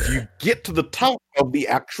over. If you get to the top of the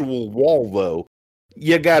actual wall, though,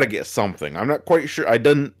 you gotta get something. I'm not quite sure.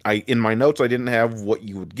 In my notes I didn't have what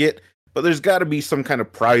you would get, but there's got to be some kind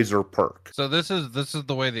of prize or perk. So this is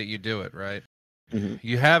the way that you do it, right? Mm-hmm.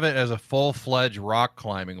 You have it as a full-fledged rock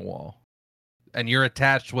climbing wall, and you're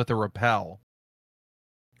attached with a rappel.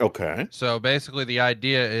 Okay. So basically, the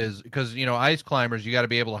idea is because ice climbers, you got to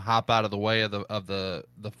be able to hop out of the way of the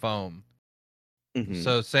foam. Mm-hmm.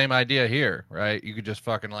 So same idea here, right? You could just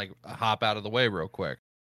fucking like hop out of the way real quick.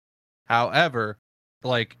 However,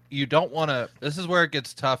 like you don't want to. This is where it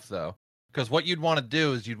gets tough, though, because what you'd want to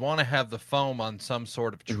do is you'd want to have the foam on some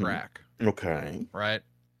sort of track. Mm-hmm. Okay. Right.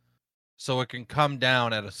 So it can come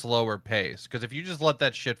down at a slower pace. Because if you just let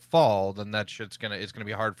that shit fall, then that shit's it's gonna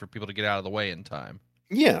be hard for people to get out of the way in time.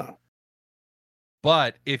 Yeah.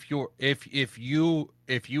 But if you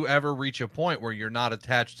ever reach a point where you're not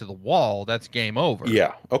attached to the wall, that's game over.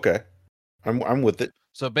 Yeah. Okay. I'm with it.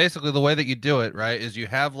 So basically, the way that you do it, right, is you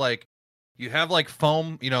have like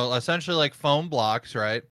foam, essentially like foam blocks,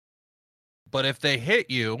 right? But if they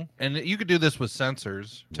hit you, and you could do this with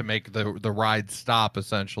sensors to make the ride stop,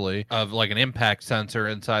 essentially, of like an impact sensor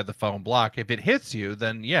inside the foam block. If it hits you,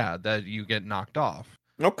 then yeah, that you get knocked off.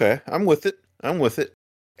 Okay, I'm with it.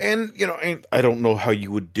 And, I don't know how you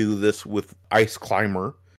would do this with Ice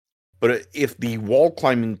Climber, but if the wall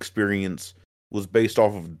climbing experience was based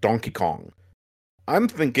off of Donkey Kong, I'm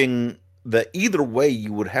thinking that either way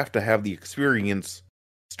you would have to have the experience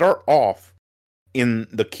start off in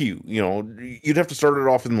the queue. You'd have to start it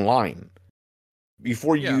off in line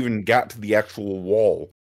before you even got to the actual wall.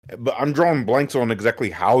 But I'm drawing blanks on exactly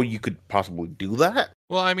how you could possibly do that.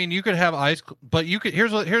 Well, I mean, you could have but you could.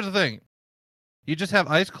 Here's the thing. You just have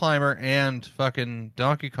Ice Climber and fucking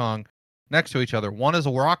Donkey Kong next to each other. One is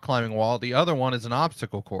a rock climbing wall. The other one is an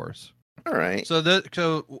obstacle course. All right. So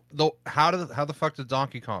how the fuck does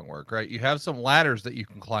Donkey Kong work? Right. You have some ladders that you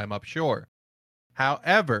can climb up. Sure.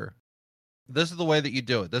 However, this is the way that you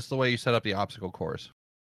do it. This is the way you set up the obstacle course.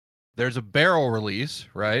 There's a barrel release,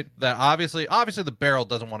 right? That obviously the barrel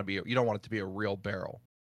you don't want it to be a real barrel.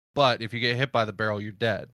 But if you get hit by the barrel, you're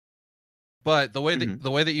dead. But the way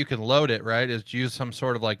that you can load it, right, is to use some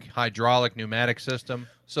sort of like hydraulic pneumatic system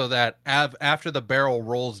so that after the barrel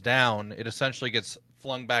rolls down, it essentially gets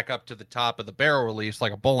flung back up to the top of the barrel release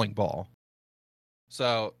like a bowling ball.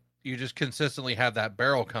 So you just consistently have that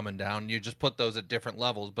barrel coming down. You just put those at different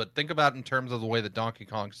levels. But think about it in terms of the way that Donkey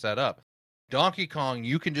Kong's set up. Donkey Kong,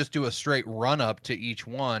 you can just do a straight run up to each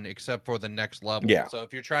one except for the next level. Yeah. So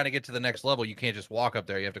if you're trying to get to the next level, you can't just walk up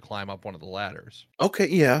there. You have to climb up one of the ladders. Okay,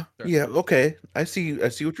 yeah. Okay. I see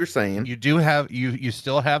what you're saying. You do have you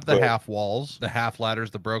still have the half walls, the half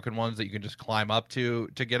ladders, the broken ones that you can just climb up to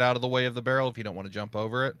get out of the way of the barrel if you don't want to jump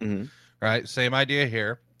over it. Mm-hmm. Right? Same idea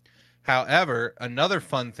here. However, another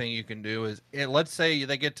fun thing you can do is let's say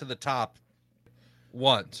they get to the top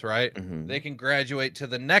once, right? Mm-hmm. They can graduate to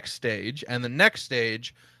the next stage, and the next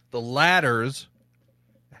stage, the ladders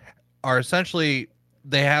are essentially,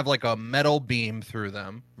 they have like a metal beam through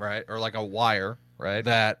them, right? Or like a wire, right?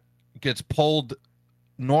 That gets pulled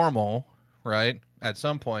normal, right? At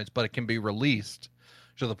some points, but it can be released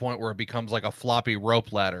to the point where it becomes like a floppy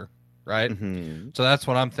rope ladder, right? Mm-hmm. So that's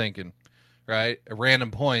what I'm thinking. Right? At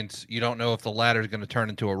random points, you don't know if the ladder is going to turn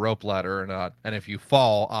into a rope ladder or not. And if you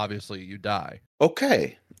fall, obviously you die.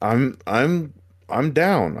 Okay. I'm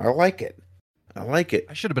down. I like it.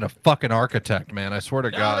 I should have been a fucking architect, man. I swear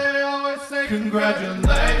to God. They always say congratulations.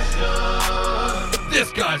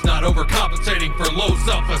 This guy's not overcompensating for low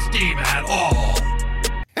self-esteem at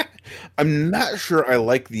all. I'm not sure I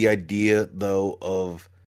like the idea, though, of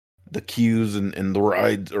the queues and the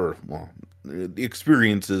rides, or, well, the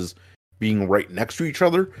experiences being right next to each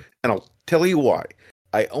other. And I'll tell you why.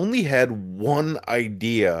 I only had one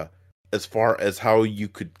idea as far as how you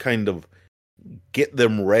could kind of get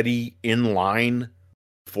them ready in line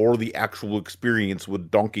for the actual experience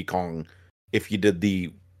with Donkey Kong if you did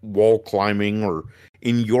the wall climbing, or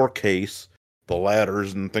in your case, the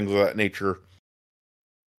ladders and things of that nature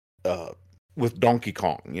with Donkey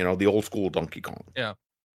Kong, the old school Donkey Kong. Yeah.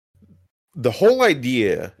 The whole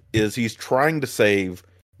idea is he's trying to save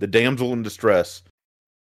the damsel in distress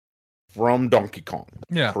from Donkey Kong.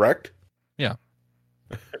 Yeah. Correct? Yeah.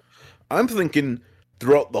 I'm thinking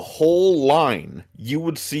throughout the whole line, you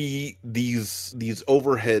would see these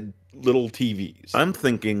overhead little TVs. I'm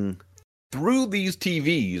thinking through these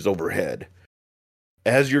TVs overhead,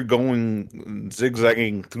 as you're going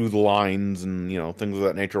zigzagging through the lines and things of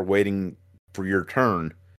that nature, waiting for your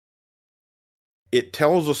turn, it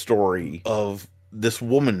tells a story of this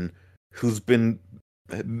woman who's been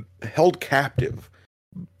held captive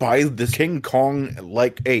by this King Kong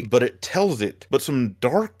like ape, but it tells it but some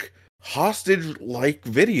dark hostage like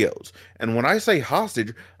videos. And when I say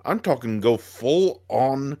hostage, I'm talking go full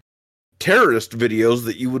on terrorist videos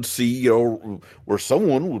that you would see, where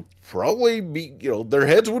someone would probably be, their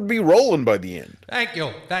heads would be rolling by the end. Thank you.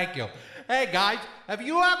 Hey guys, have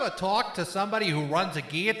you ever talked to somebody who runs a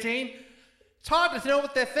guillotine? It's hard to know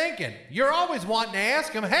what they're thinking. You're always wanting to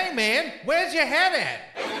ask them, hey man, where's your head at?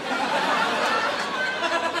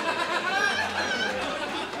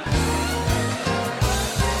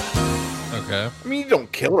 Okay. I mean, you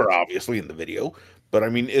don't kill her, obviously, in the video, but I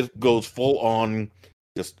mean, it goes full on,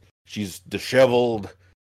 just, she's disheveled,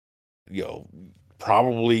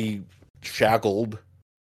 probably shackled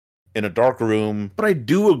in a dark room. But I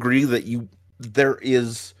do agree that there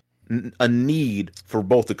is a need for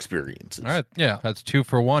both experiences. All right. Yeah, that's 2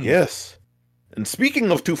 for 1. Yes. And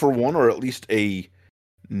speaking of 2 for 1, or at least a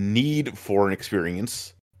need for an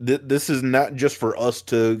experience, this is not just for us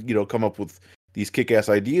to, come up with these kick-ass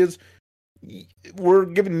ideas. We're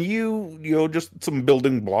giving you, just some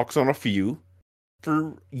building blocks on a few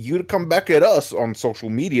for you to come back at us on social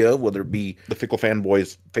media, whether it be the Fickle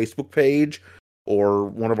Fanboys Facebook page or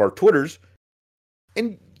one of our Twitters,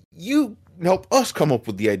 and you help us come up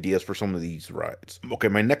with the ideas for some of these rides. Okay,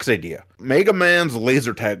 my next idea. Mega Man's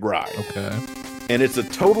Laser Tag Ride. Okay. And it's a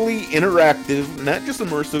totally interactive, not just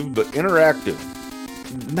immersive, but interactive.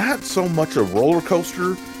 Not so much a roller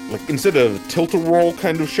coaster, like instead of a tilt-a-roll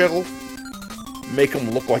kind of shell, make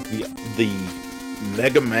them look like the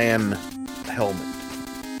Mega Man helmet.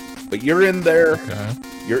 But you're in there,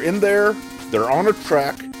 they're on a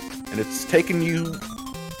track, and it's taking you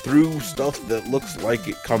through stuff that looks like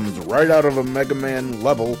it comes right out of a Mega Man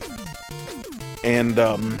level. And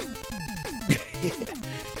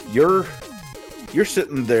you're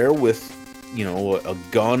sitting there with, a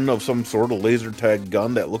gun of some sort, a laser tag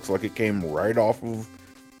gun that looks like it came right off of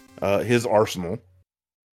his arsenal.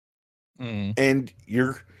 And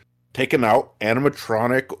you're taking out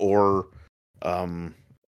animatronic or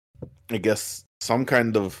I guess some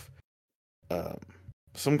kind of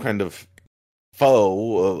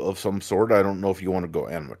foe of some sort. I don't know if you want to go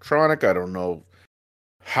animatronic. I don't know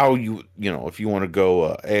how if you want to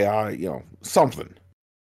go AI, something.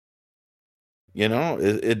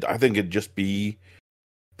 I think it'd just be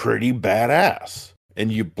pretty badass.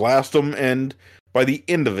 And you blast them, and by the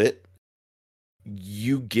end of it,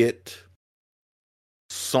 you get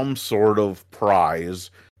some sort of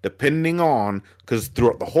prize, depending on, because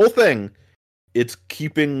throughout the whole thing, it's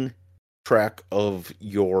keeping track of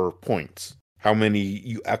your points, how many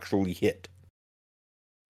you actually hit.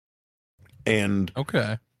 And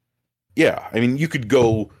okay, yeah, I mean, you could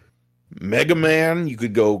go Mega Man, you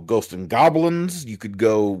could go Ghosts and Goblins, you could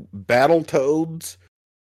go Battletoads.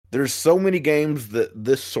 There's so many games that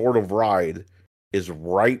this sort of ride is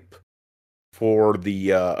ripe for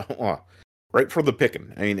the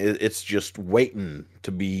picking. I mean, it's just waiting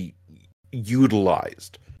to be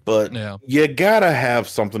utilized. But you gotta have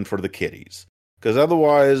something for the kiddies, because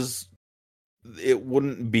otherwise it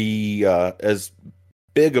wouldn't be as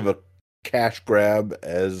big of a cash grab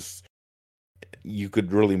as you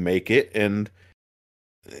could really make it. And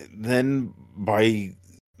then by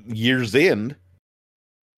year's end,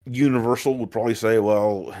 Universal would probably say,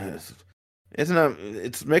 well,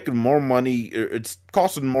 it's making more money, it's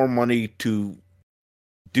costing more money to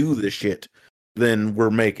do this shit than we're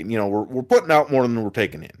making. We're putting out more than we're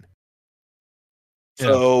taking in. Yeah.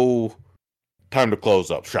 So time to close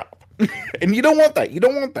up shop. And you don't want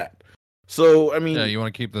that. So I mean, yeah, you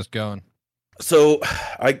want to keep this going. So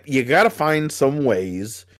you got to find some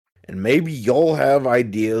ways, and maybe you'll have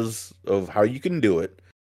ideas of how you can do it.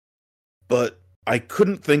 But I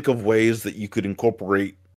couldn't think of ways that you could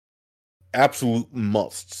incorporate absolute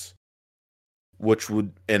musts, which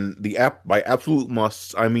would, and by absolute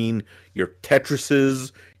musts, I mean your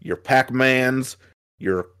Tetrises, your Pac-Mans,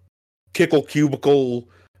 your Kickle Cubicle.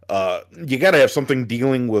 You got to have something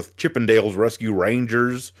dealing with Chippendale's Rescue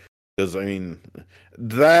Rangers, because I mean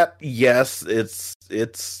that, yes,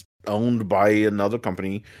 it's owned by another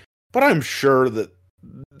company, but I'm sure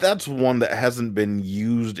that's one that hasn't been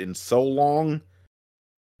used in so long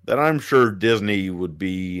that I'm sure Disney would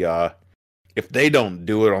be, if they don't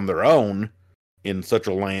do it on their own, in such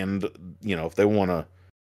a land, if they want to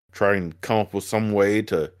try and come up with some way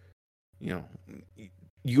to,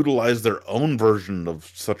 utilize their own version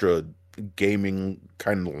of such a gaming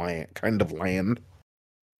kind of land,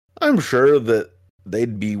 I'm sure that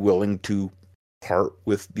they'd be willing to part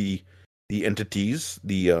with the entities,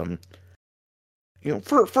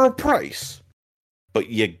 for a price. But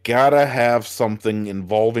you gotta have something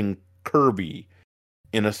involving Kirby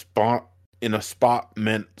in a spot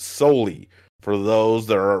meant solely for those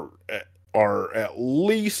that are at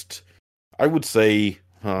least, I would say,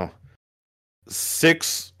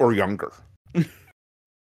 6 or younger.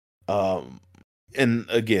 And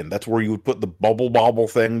again, that's where you would put the Bubble Bobble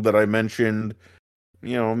thing that I mentioned.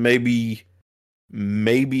 Maybe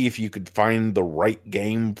if you could find the right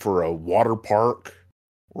game for a water park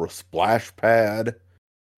or a splash pad.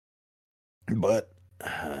 But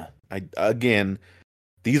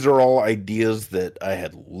these are all ideas that I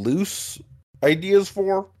had loose ideas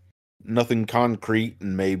for, nothing concrete,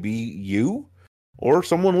 and maybe you or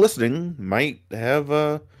someone listening might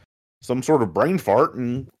have some sort of brain fart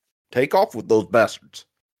and take off with those bastards.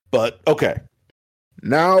 But okay,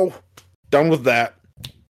 now done with that.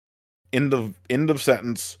 End of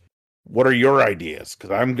sentence. What are your ideas?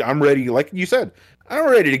 Because I'm ready. Like you said, I'm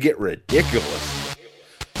ready to get ridiculous.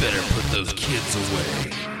 Better put those kids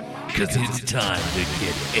away, because it's time to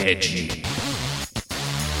get edgy.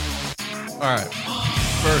 Alright,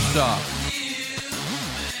 first off,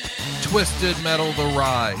 Twisted Metal the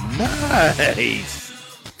Ride. Nice!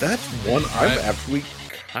 That's one I'm actually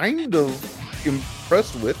kind of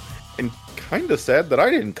impressed with, and kind of sad that I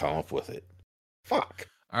didn't come up with it. Fuck.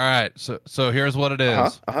 Alright, so here's what it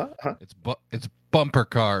is. It's bumper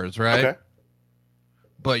cars, right? Okay.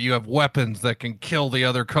 But you have weapons that can kill the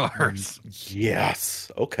other cars. Yes.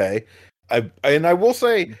 Okay. I will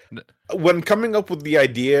say, when coming up with the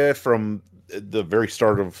idea from the very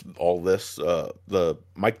start of all this, the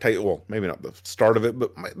Mike Tyson, well, maybe not the start of it,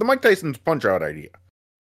 but the Mike Tyson's Punch-Out idea,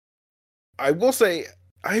 I will say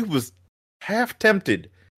I was half tempted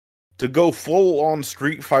to go full on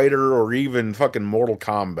Street Fighter or even fucking Mortal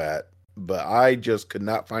Kombat, but I just could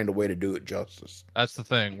not find a way to do it justice. That's the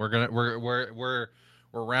thing. We're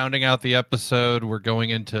rounding out the episode. We're going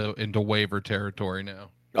into waiver territory now.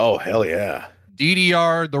 Oh, hell yeah.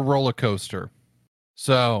 DDR, the roller coaster.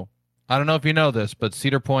 So, I don't know if you know this, but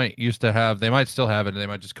Cedar Point used to have, they might still have it, they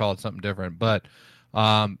might just call it something different, but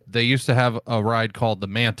they used to have a ride called the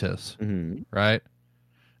Mantis, right?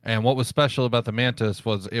 And what was special about the Mantis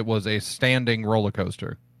was it was a standing roller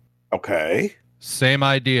coaster. Okay. Same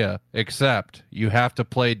idea, except you have to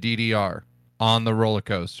play DDR on the roller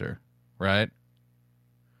coaster, right?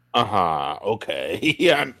 Okay.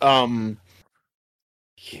 Yeah.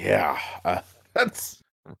 That's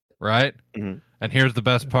right. And here's the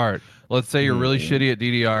best part. Let's say you're really shitty at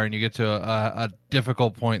DDR and you get to a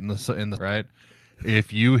difficult point in the right.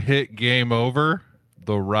 If you hit game over,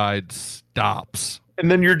 the ride stops. And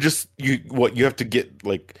then you have to get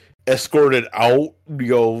like escorted out.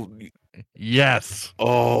 Yes.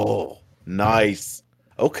 Oh, nice.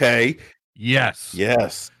 Okay. Yes.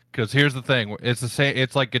 Yes. Because here's the thing. It's the same.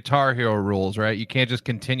 It's like Guitar Hero rules, right? You can't just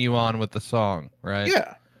continue on with the song, right?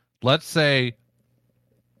 Yeah. Let's say,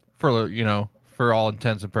 for all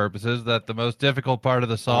intents and purposes, that the most difficult part of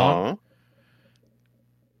the song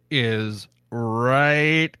is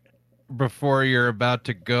right before you're about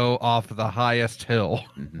to go off the highest hill.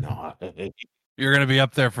 No. You're going to be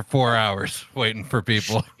up there for 4 hours waiting for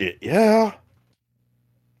people. Yeah.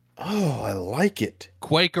 Oh, I like it.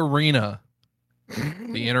 Quake Arena.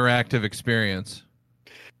 The interactive experience,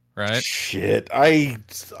 right? Shit, I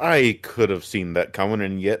could have seen that coming,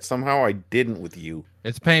 and yet somehow I didn't with you.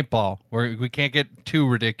 It's paintball. We can't get too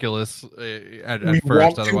ridiculous at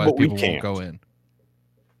first, otherwise people won't go in.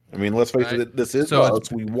 I mean, let's face it, this is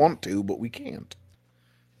us. We want to, but we can't.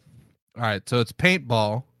 All right, so it's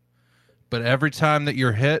paintball, but every time that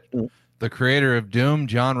you're hit, the creator of Doom,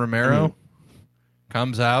 John Romero,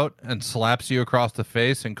 comes out and slaps you across the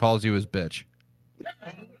face and calls you his bitch.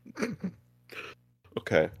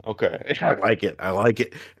 Okay. I like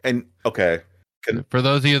it. And okay. For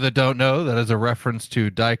those of you that don't know, that is a reference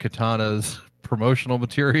to Daikatana's promotional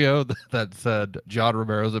material that said John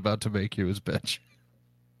Romero's about to make you his bitch.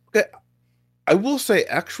 Okay. I will say,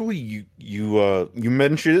 actually, you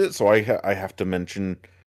mentioned it, so I have to mention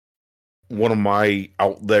one of my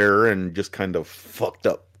out there and just kind of fucked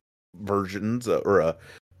up versions or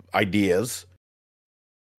ideas.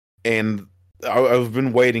 And I've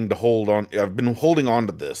been waiting to hold on. I've been holding on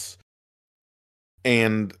to this.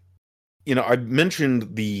 And, I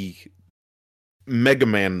mentioned the Mega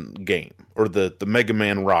Man game or the Mega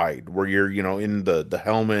Man ride where you're, in the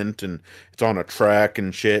helmet and it's on a track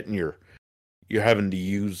and shit, and you're having to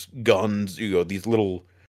use guns, these little,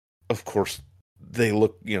 of course they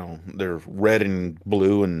look, they're red and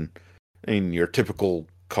blue and your typical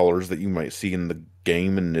colors that you might see in the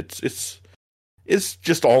game, and it's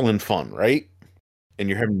just all in fun, right? And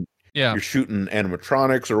you're shooting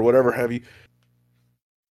animatronics or whatever have you.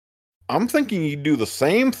 I'm thinking you do the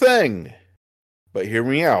same thing, but hear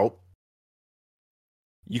me out.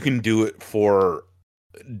 You can do it for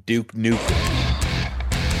Duke Nukem.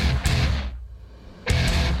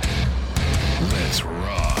 Let's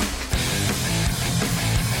rock.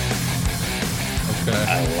 Okay.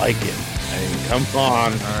 I like it. I mean, come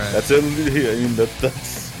on. All right. That's it. I mean,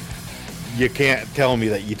 that's. You can't tell me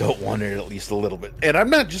that you don't want it at least a little bit. And I'm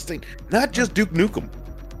not just saying, not just Duke Nukem.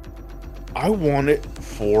 I want it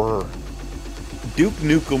for Duke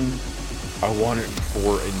Nukem. I want it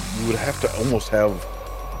for, and you would have to almost have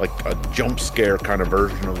like a jump scare kind of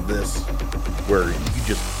version of this, where you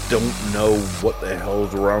just don't know what the hell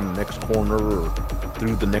is around the next corner or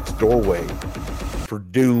through the next doorway. For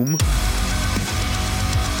Doom.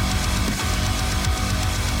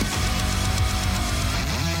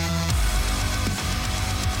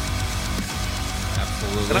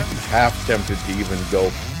 And I'm half tempted to even go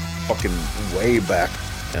fucking way back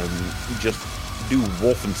and just do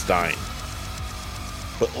Wolfenstein.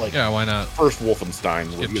 But like, yeah, why not? First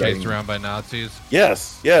Wolfenstein. Get chased around by Nazis.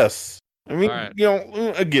 Yes. I mean,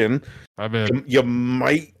 again, you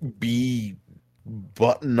might be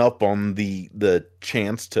button up on the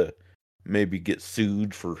chance to maybe get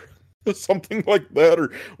sued for something like that,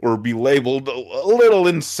 or be labeled a little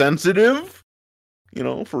insensitive.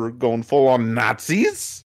 For going full on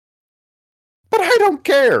Nazis. But I don't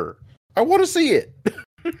care. I want to see it.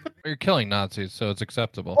 You're killing Nazis, so it's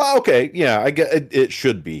acceptable. Well, okay, yeah, I get it. It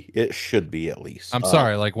should be. It should be at least. I'm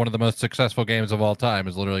sorry, like one of the most successful games of all time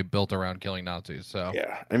is literally built around killing Nazis. So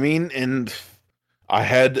yeah, I mean, and I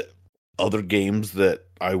had other games that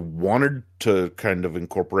I wanted to kind of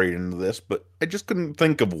incorporate into this, but I just couldn't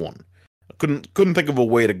think of one. I couldn't think of a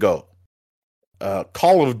way to go.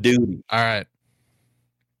 Call of Duty. All right.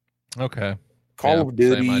 Okay. Call of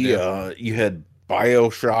Duty, you had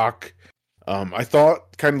BioShock. I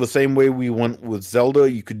thought kind of the same way we went with Zelda,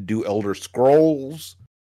 you could do Elder Scrolls.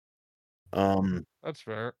 That's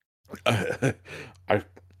fair. I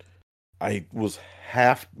was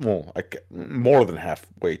more than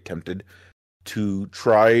halfway tempted to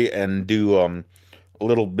try and do a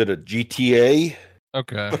little bit of GTA.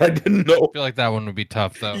 Okay. But I didn't know. I feel like that one would be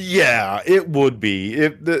tough though. Yeah, it would be.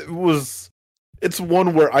 It was. It's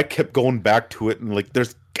one where I kept going back to it and like,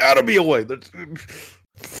 there's gotta be a way.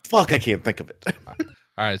 Fuck, I can't think of it. All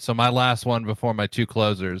right, so my last one before my two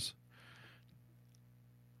closers.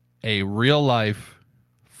 A real life,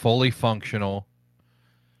 fully functional,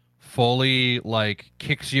 fully like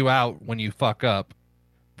kicks you out when you fuck up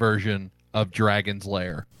version of Dragon's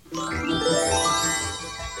Lair.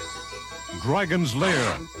 Dragon's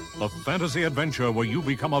Lair, a fantasy adventure where you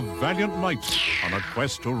become a valiant knight on a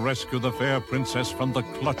quest to rescue the fair princess from the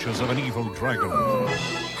clutches of an evil dragon.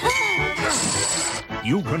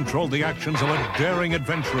 You control the actions of a daring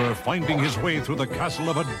adventurer finding his way through the castle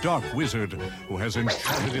of a dark wizard who has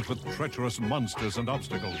enchanted it with treacherous monsters and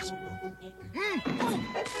obstacles.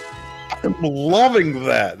 I'm loving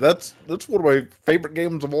that. That's one of my favorite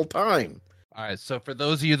games of all time. All right, so for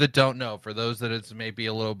those of you that don't know, for those that it's maybe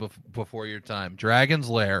a little before your time, Dragon's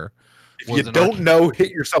Lair. If you don't know,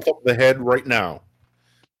 hit yourself up the head right now.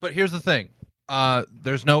 But here's the thing.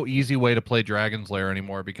 There's no easy way to play Dragon's Lair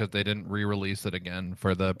anymore because they didn't re-release it again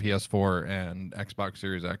for the PS4 and Xbox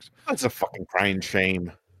Series X. That's a fucking crying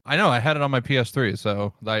shame. I know. I had it on my PS3,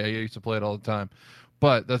 so I used to play it all the time.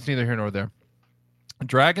 But that's neither here nor there.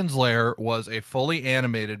 Dragon's Lair was a fully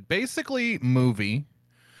animated, basically movie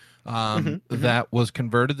that was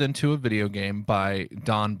converted into a video game by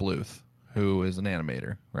Don Bluth, who is an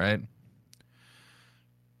animator, right?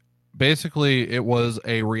 Basically, it was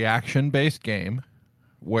a reaction-based game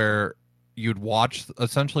where you'd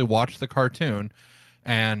essentially watch the cartoon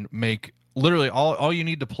and make literally all you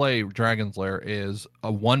need to play Dragon's Lair is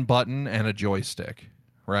a one button and a joystick,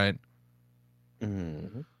 right?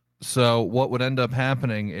 Mm-hmm. So what would end up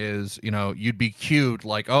happening is, you'd be cued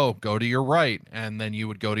like, oh, go to your right, and then you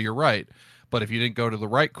would go to your right. But if you didn't go to the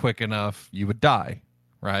right quick enough, you would die,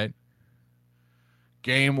 right?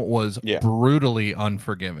 Game was brutally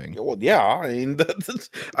unforgiving. Well, yeah, I mean,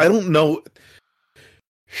 I don't know.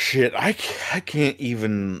 Shit, I can't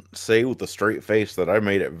even say with a straight face that I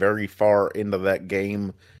made it very far into that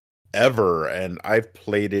game ever, and I've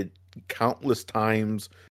played it countless times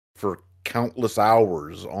for countless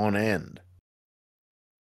hours on end.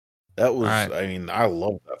 That was, All right. I mean, I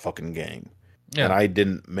love that fucking game. Yeah. And I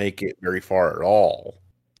didn't make it very far at all.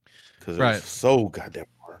 Because it Right. was so goddamn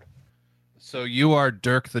hard. So you are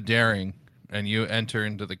Dirk the Daring, and you enter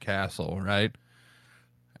into the castle, right?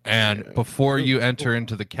 And before you enter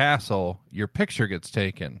into the castle, your picture gets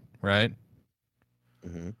taken, right?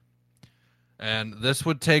 Mm-hmm. And this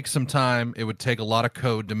would take some time. It would take a lot of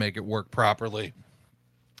code to make it work properly.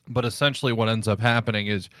 But essentially what ends up happening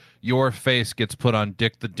is your face gets put on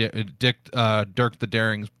Dirk the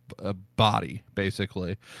Daring's body,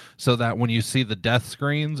 basically. So that when you see the death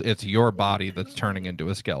screens, it's your body that's turning into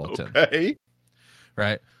a skeleton. Okay.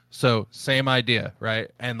 Right? So same idea, right?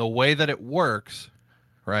 And the way that it works,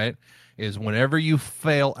 right, is whenever you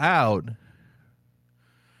fail out,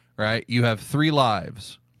 right, you have 3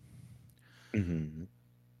 lives. Mm-hmm.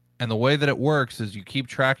 And the way that it works is you keep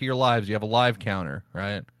track of your lives. You have a live counter,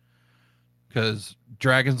 right? Because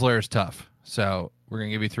Dragon's Lair is tough. So we're going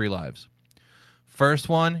to give you 3 lives. First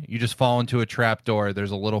one, you just fall into a trap door.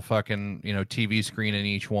 There's a little fucking, TV screen in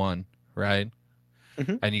each one, right?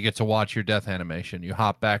 Mm-hmm. And you get to watch your death animation. You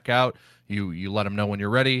hop back out. You let them know when you're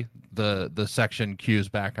ready. The section queues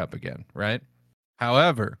back up again, right?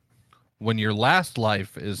 However, when your last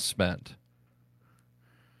life is spent,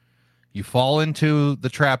 you fall into the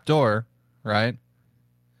trap door, right?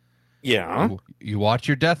 Yeah. You watch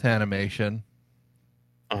your death animation.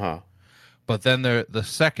 Uh-huh. But then the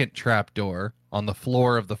second trap door on the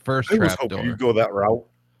floor of the first I was trap hoping door you'd go that route.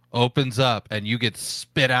 opens up and you get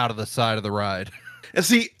spit out of the side of the ride. And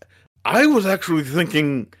see, I was actually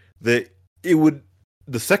thinking that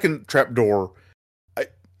the second trapdoor,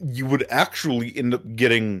 you would actually end up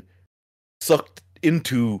getting sucked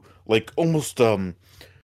into like almost a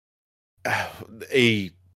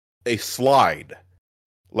slide.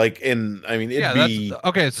 Like, and I mean, it'd be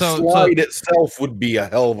okay. So slide itself would be a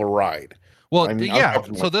hell of a ride. Well, I mean, yeah.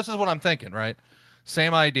 So this is what I'm thinking, right?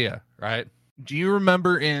 Same idea, right? Do you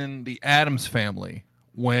remember in the Addams Family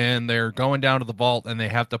when they're going down to the vault and they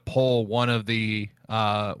have to pull one of the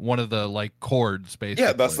like cords, basically?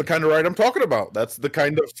 Yeah, that's the kind of ride I'm talking about. That's the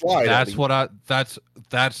kind of slide. That's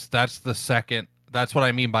the second. That's what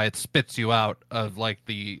I mean by it spits you out of like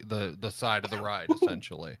the side of the ride,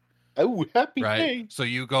 essentially. Oh, happy right? day. So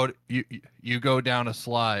you go down a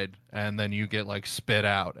slide and then you get like spit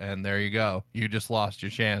out, and there you go. You just lost your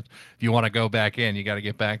chance. If you want to go back in, you got to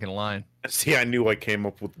get back in line. See, I knew I came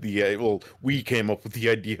up with we came up with the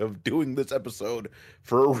idea of doing this episode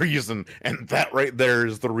for a reason, and that right there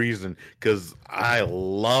is the reason, because I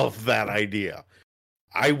love that idea.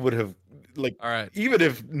 I would have, like, all right, even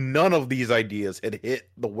if none of these ideas had hit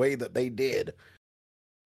the way that they did,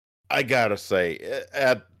 I gotta say,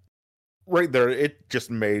 right there, it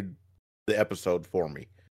just made the episode for me.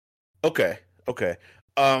 Okay.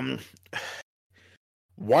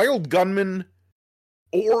 Wild Gunman,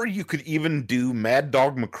 or you could even do Mad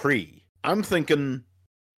Dog McCree. I'm thinking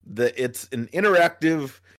that it's an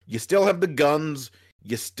interactive, you still have the guns,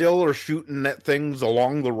 you still are shooting at things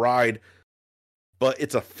along the ride, but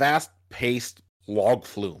it's a fast-paced log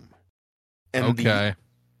flume. And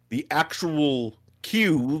the actual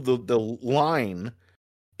cue, the line,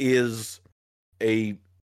 is a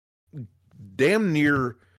damn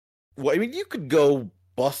near, well, I mean, you could go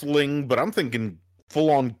bustling, but I'm thinking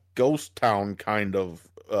full-on ghost town kind of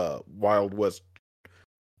Wild West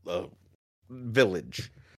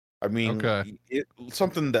village. I mean,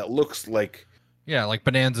 something that looks like, yeah, like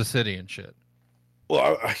Bonanza City and shit.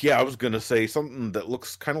 Well, I was gonna say something that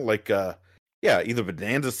looks kind of like either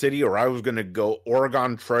Bonanza City, or I was gonna go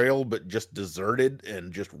Oregon Trail, but just deserted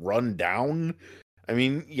and just run down. I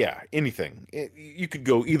mean, yeah, anything. You could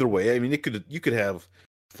go either way. I mean, you could have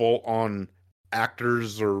full-on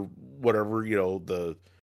actors or whatever,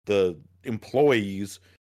 the employees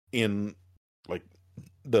in like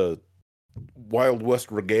the Wild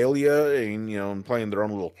West regalia and playing their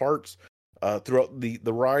own little parts throughout the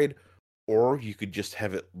ride, or you could just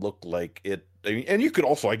have it look like it. I mean, and you could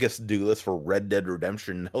also, I guess, do this for Red Dead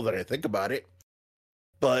Redemption, now that I think about it.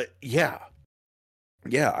 But yeah,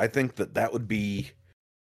 I think that would be,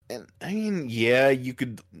 and I mean, yeah, you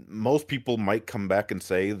could, most people might come back and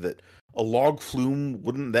say that a log flume,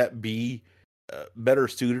 wouldn't that be better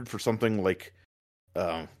suited for something like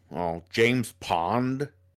James Pond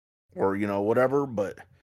or whatever? But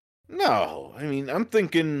no, I mean, I'm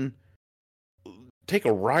thinking take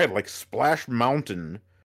a ride like Splash Mountain,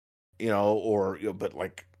 but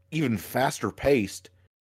like even faster paced,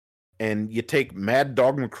 and you take Mad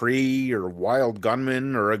Dog McCree or Wild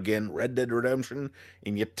Gunman or again Red Dead Redemption,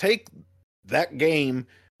 and you take that game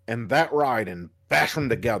and that ride and bash them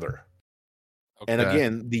together. Okay. And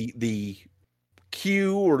again, the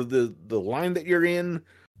queue or the line that you're in,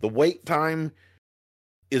 the wait time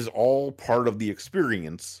is all part of the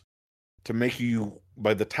experience to make you,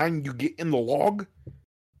 by the time you get in the log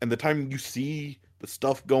and the time you see the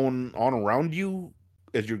stuff going on around you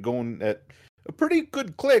as you're going at a pretty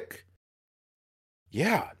good click,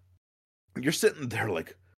 yeah, you're sitting there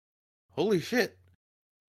like, holy shit,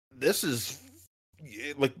 this is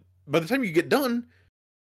like, by the time you get done,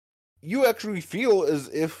 you actually feel as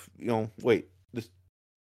if, wait, this,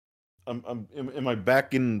 am I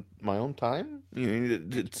back in my own time?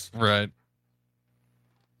 It's right.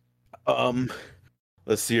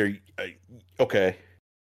 Let's see here. Okay.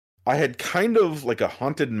 I had kind of like a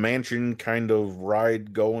Haunted Mansion kind of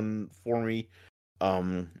ride going for me.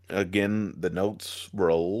 Again, the notes were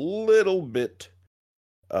a little bit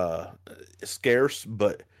scarce,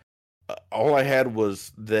 but all I had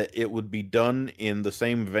was that it would be done in the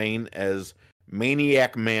same vein as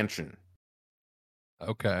Maniac Mansion.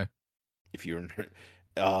 Okay. If you're,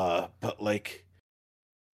 but like,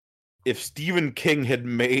 if Stephen King had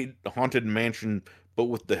made Haunted Mansion, but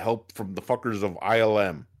with the help from the fuckers of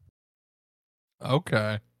ILM.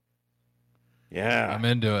 Okay. Yeah. I'm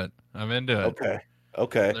into it.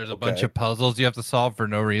 Okay. There's a bunch of puzzles you have to solve for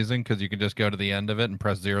no reason because you can just go to the end of it and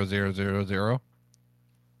press 0000.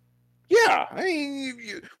 Yeah. I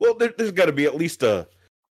mean, there's got to be at least a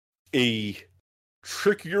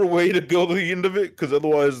trickier way to go to the end of it, because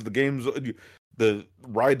otherwise the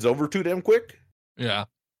ride's over too damn quick. Yeah.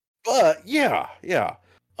 But yeah.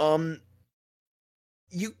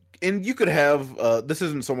 You could have this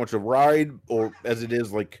isn't so much a ride or as it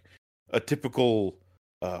is like a typical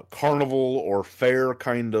carnival or fair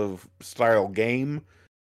kind of style game,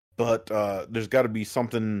 but there's got to be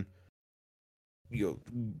something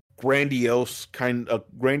grandiose kind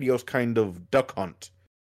of duck hunt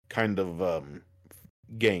kind of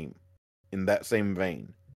game in that same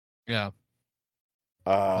vein. Yeah.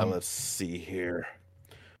 Let's see here.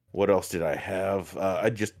 What else did I have?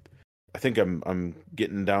 I think I'm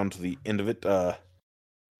getting down to the end of it.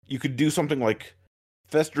 You could do something like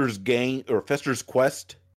Fester's Game or Fester's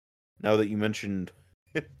Quest. Now that you mentioned,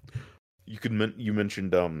 you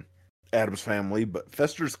mentioned Addams Family, but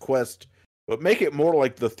Fester's Quest, but make it more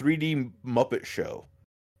like the 3D Muppet Show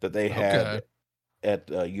that they had at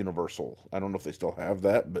Universal. I don't know if they still have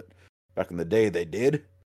that, but back in the day they did.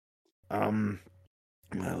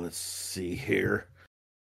 Let's see here.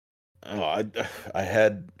 Oh,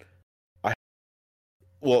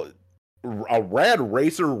 a Rad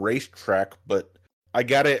Racer racetrack, but I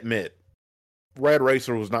gotta admit, Rad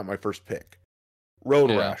Racer was not my first pick. Road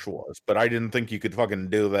Rash was, but I didn't think you could fucking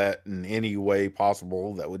do that in any way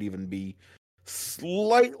possible that would even be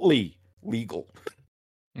slightly legal.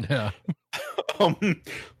 Yeah.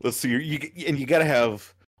 Let's see. You gotta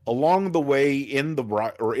have along the way in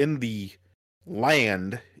the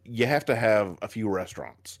land, you have to have a few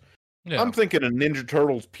restaurants. Yeah. I'm thinking a Ninja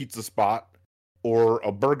Turtles pizza spot or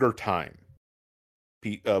a Burger Time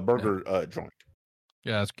joint.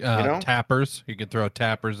 Yeah, it's, Tappers. You can throw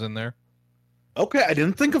Tappers in there. Okay, I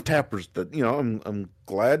didn't think of Tappers, but I'm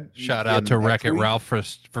glad. Shout out to Wreck-It Ralph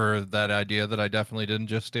for that idea that I definitely didn't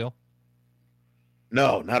just steal.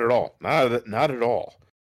 No, not at all. Not at all.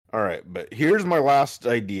 All right, but here's my last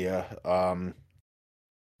idea, and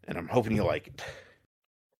I'm hoping you like it.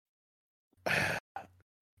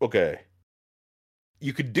 Okay.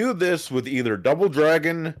 You could do this with either Double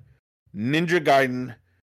Dragon, Ninja Gaiden,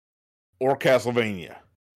 or Castlevania.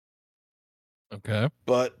 Okay.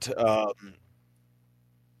 But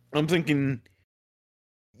I'm thinking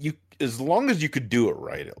as long as you could do it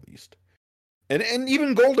right, at least. And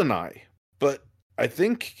even GoldenEye. But I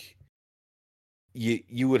think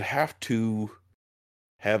you would have to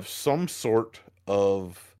have some sort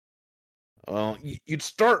of you'd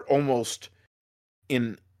start almost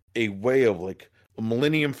in a way of like a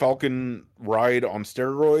Millennium Falcon ride on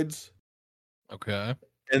steroids. Okay.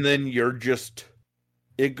 And then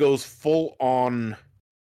it goes full on.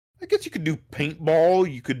 I guess you could do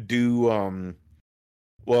paintball. You could do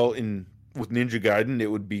with Ninja Gaiden, it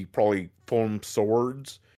would be probably foam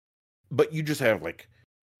swords. But you just have like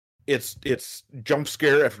it's jump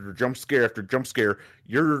scare after jump scare after jump scare.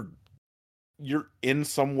 You're in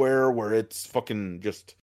somewhere where it's fucking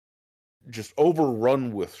just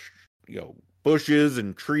overrun with bushes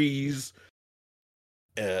and trees.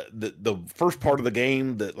 The first part of the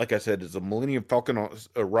game that, like I said, is a Millennium Falcon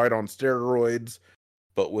ride on steroids,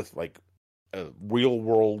 but with like a real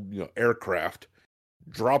world aircraft,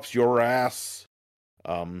 drops your ass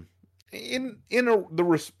in the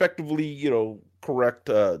respectively correct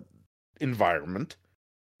environment.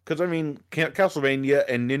 Because, I mean, Castlevania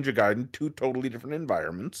and Ninja Gaiden, two totally different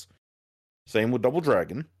environments. Same with Double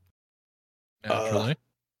Dragon. Naturally.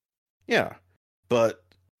 Yeah. But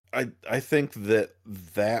I think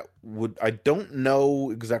that would... I don't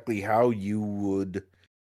know exactly how you would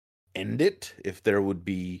end it. If it'd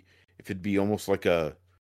be almost like a,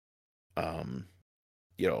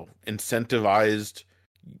 incentivized...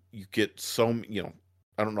 You get some,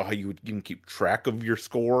 I don't know how you would even keep track of your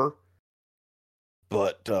score.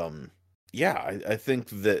 But, I think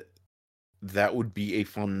that would be a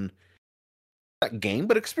fun, not game,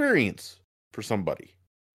 but experience for somebody.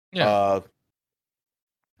 Yeah.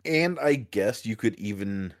 And I guess you could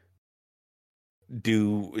even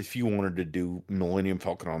do, if you wanted to do Millennium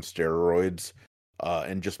Falcon on steroids,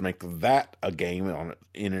 and just make that a game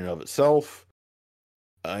in and of itself.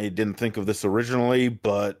 I didn't think of this originally,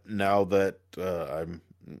 but now that I'm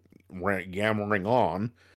yammering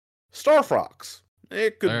on, Star Fox.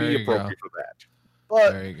 It could be appropriate for that.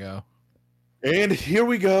 But there you go. And here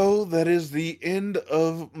we go. That is the end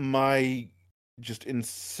of my just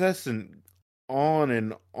incessant on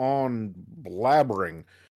and on blabbering.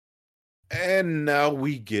 And now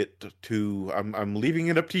we get to I'm leaving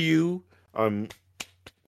it up to you. I'm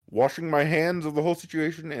washing my hands of the whole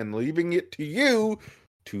situation and leaving it to you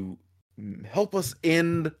to help us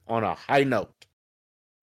end on a high note.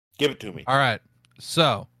 Give it to me. All right.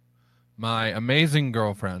 So, my amazing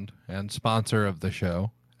girlfriend and sponsor of the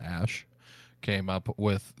show, Ash, came up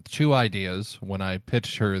with 2 ideas when I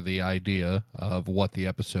pitched her the idea of what the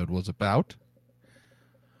episode was about.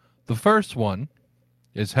 The first one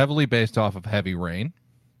is heavily based off of Heavy Rain.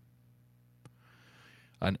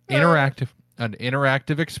 An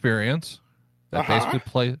interactive experience that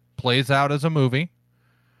basically plays out as a movie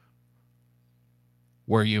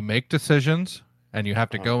where you make decisions and you have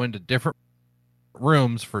to go into different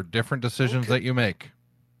rooms for different decisions that you make.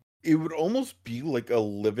 It would almost be like a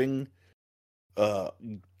living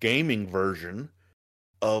gaming version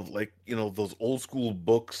of, like, those old school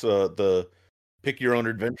books, the Pick Your Own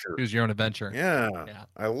Adventure. Choose Your Own Adventure. Yeah.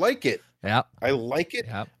 I like it. Yeah. I like it.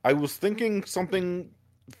 Yep. I was thinking something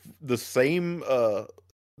the same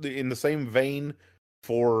in the same vein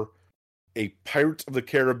for a Pirates of the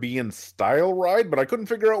Caribbean style ride, but I couldn't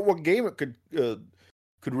figure out what game it could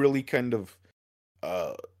really kind of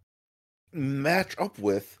match up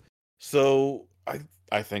with. So I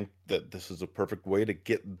think that this is a perfect way to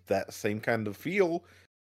get that same kind of feel,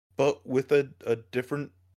 but with a different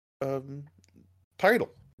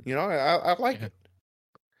title. I like it.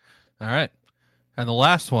 All right. And the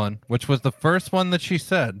last one, which was the first one that she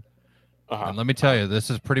said, and let me tell you, this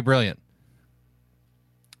is pretty brilliant.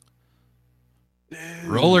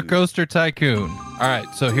 Roller Coaster Tycoon. All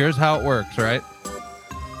right, so here's how it works, right?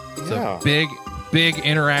 It's a big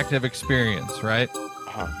interactive experience, right?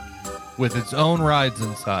 With its own rides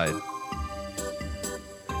inside.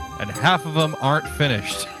 And half of them aren't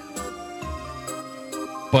finished,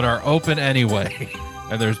 but are open anyway.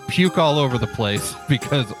 And there's puke all over the place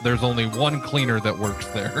because there's only one cleaner that works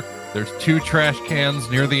there. There's 2 trash cans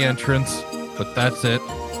near the entrance, but that's it.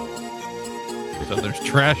 So there's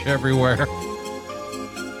trash everywhere.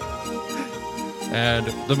 And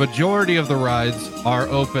the majority of the rides are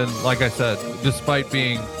open, like I said, despite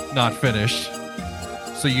being not finished.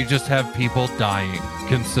 So you just have people dying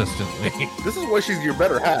consistently. This is why she's your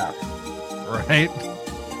better half. Right.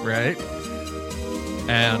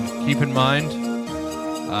 And keep in mind,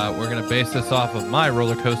 we're going to base this off of my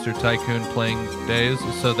Roller Coaster Tycoon playing days,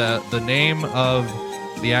 so that the name of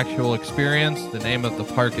the actual experience, the name of the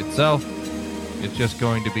park itself, is just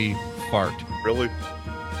going to be Fart. Really?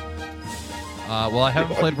 Well, I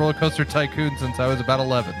haven't played Roller Coaster Tycoon since I was about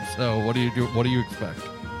 11. So what do you expect?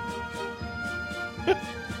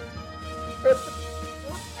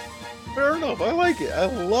 Fair enough. I like it. I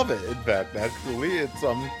love it. In fact, actually, it's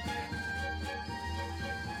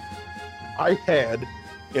I had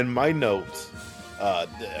in my notes.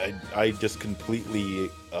 I just completely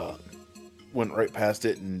went right past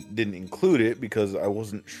it and didn't include it because I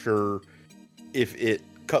wasn't sure if it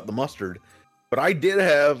cut the mustard. But I did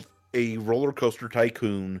have a Roller Coaster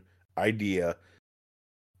Tycoon idea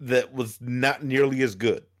that was not nearly as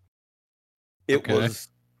good. It was,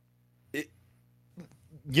 how,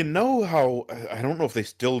 I don't know if they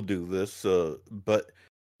still do this, but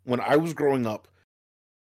when I was growing up,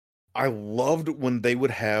 I loved when they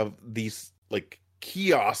would have these like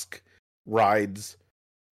kiosk rides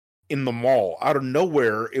in the mall. Out of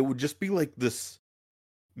nowhere, it would just be like this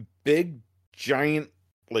big, giant,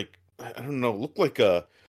 like, I don't know, looked like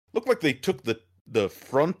they took the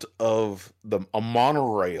front of a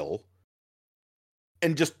monorail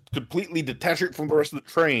and just completely detach it from the rest of the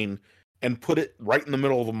train and put it right in the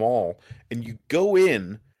middle of the mall. And you go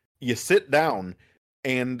in, you sit down,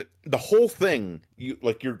 and the whole thing,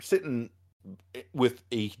 you're sitting with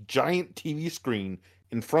a giant TV screen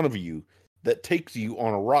in front of you that takes you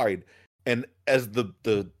on a ride. And as the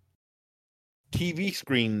TV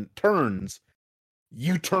screen turns,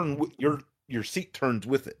 you turn with your seat turns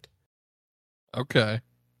with it. Okay.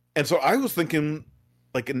 And so I was thinking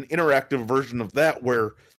like an interactive version of that,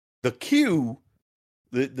 where the queue,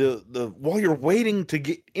 the while you're waiting to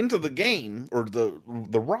get into the game or the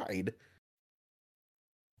ride,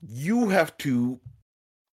 you have to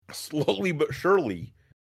slowly but surely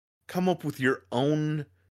come up with your own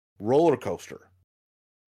roller coaster.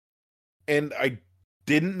 And I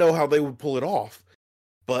didn't know how they would pull it off,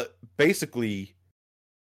 but basically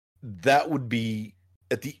that would be,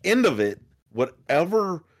 at the end of it,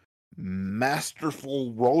 whatever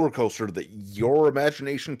masterful roller coaster that your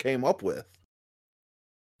imagination came up with,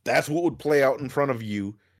 that's what would play out in front of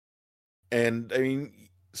you. And I mean,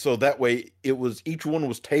 so that way each one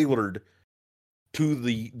was tailored to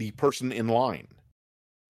the person in line.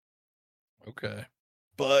 Okay.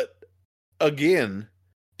 But again,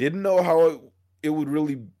 didn't know how it would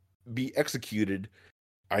really be executed.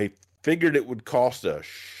 I figured it would cost a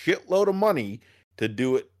shitload of money to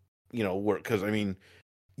do it, because I mean,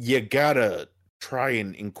 you gotta try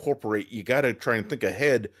and think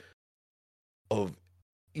ahead of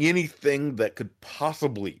anything that could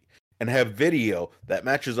possibly, and have video that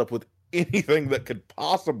matches up with anything that could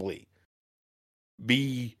possibly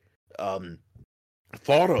be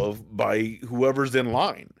thought of by whoever's in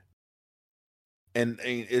line. And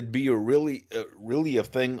it'd be really a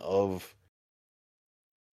thing of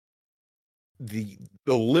the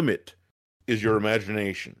limit is your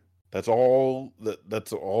imagination. That's all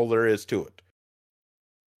there is to it.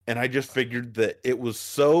 And I just figured that it was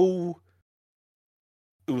so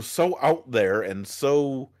out there and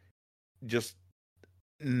so just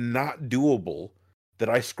not doable that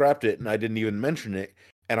I scrapped it and I didn't even mention it.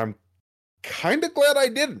 And I'm kind of glad I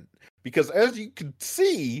didn't, because as you can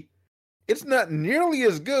see, it's not nearly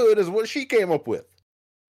as good as what she came up with.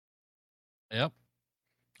 Yep.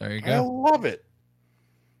 There you go. I love it.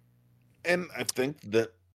 And I think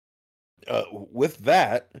that with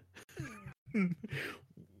that,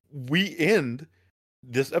 we end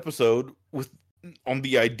this episode on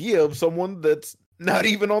the idea of someone that's not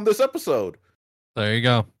even on this episode. There you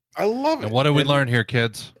go. I love it. And what did we learn here,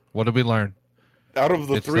 kids? What did we learn? Out of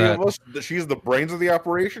the three of us, that she's the brains of the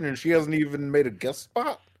operation and she hasn't even made a guest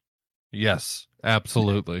spot? Yes,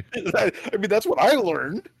 absolutely. I mean, that's what I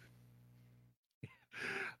learned.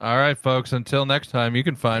 All right, folks. Until next time, you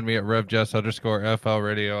can find me at RevJess_FL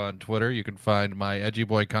Radio on Twitter. You can find my Edgy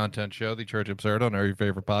Boy content show, The Church Absurd, on all your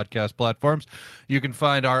favorite podcast platforms. You can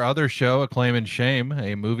find our other show, Acclaim and Shame,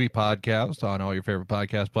 a movie podcast, on all your favorite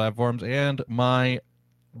podcast platforms, and my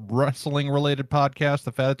wrestling-related podcast,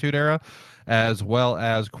 The Fatitude Era, as well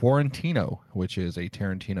as Quarantino, which is a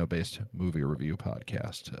Tarantino-based movie review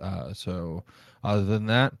podcast. So other than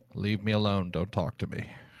that, leave me alone. Don't talk to me.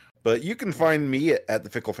 But you can find me at the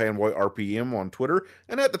Fickle Fanboy RPM on Twitter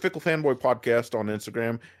and at the Fickle Fanboy Podcast on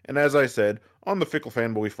Instagram. And as I said, on the Fickle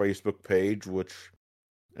Fanboy Facebook page, which,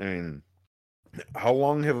 I mean, how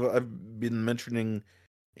long have I been mentioning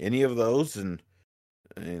any of those? And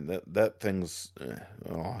I mean, that thing's,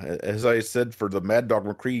 as I said, for the Mad Dog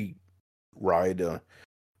McCree ride,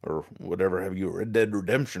 or whatever have you, Red Dead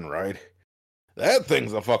Redemption ride, that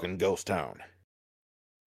thing's a fucking ghost town.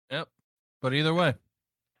 Yep. But either way,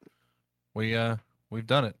 we've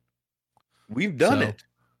done it. We've done it.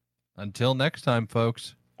 Until next time,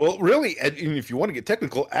 folks. Well, really, and if you want to get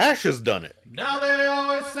technical, Ash has done it. Now they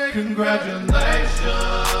always say congratulations.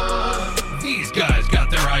 These guys got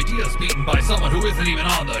their ideas beaten by someone who isn't even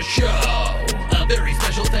on the show. A very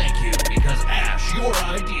special thank you, because Ash, your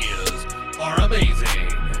ideas are amazing.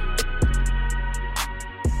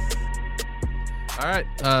 All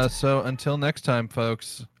right. So until next time,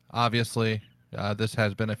 folks, obviously, this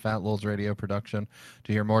has been a Fat Lulz Radio production.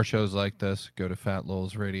 To hear more shows like this, go to Fat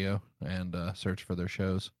Lulz Radio and search for their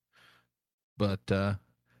shows. But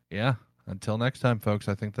yeah, until next time, folks,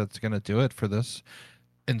 I think that's going to do it for this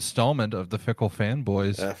installment of the Fickle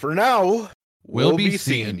Fanboys. For now, we'll be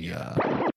seeing ya.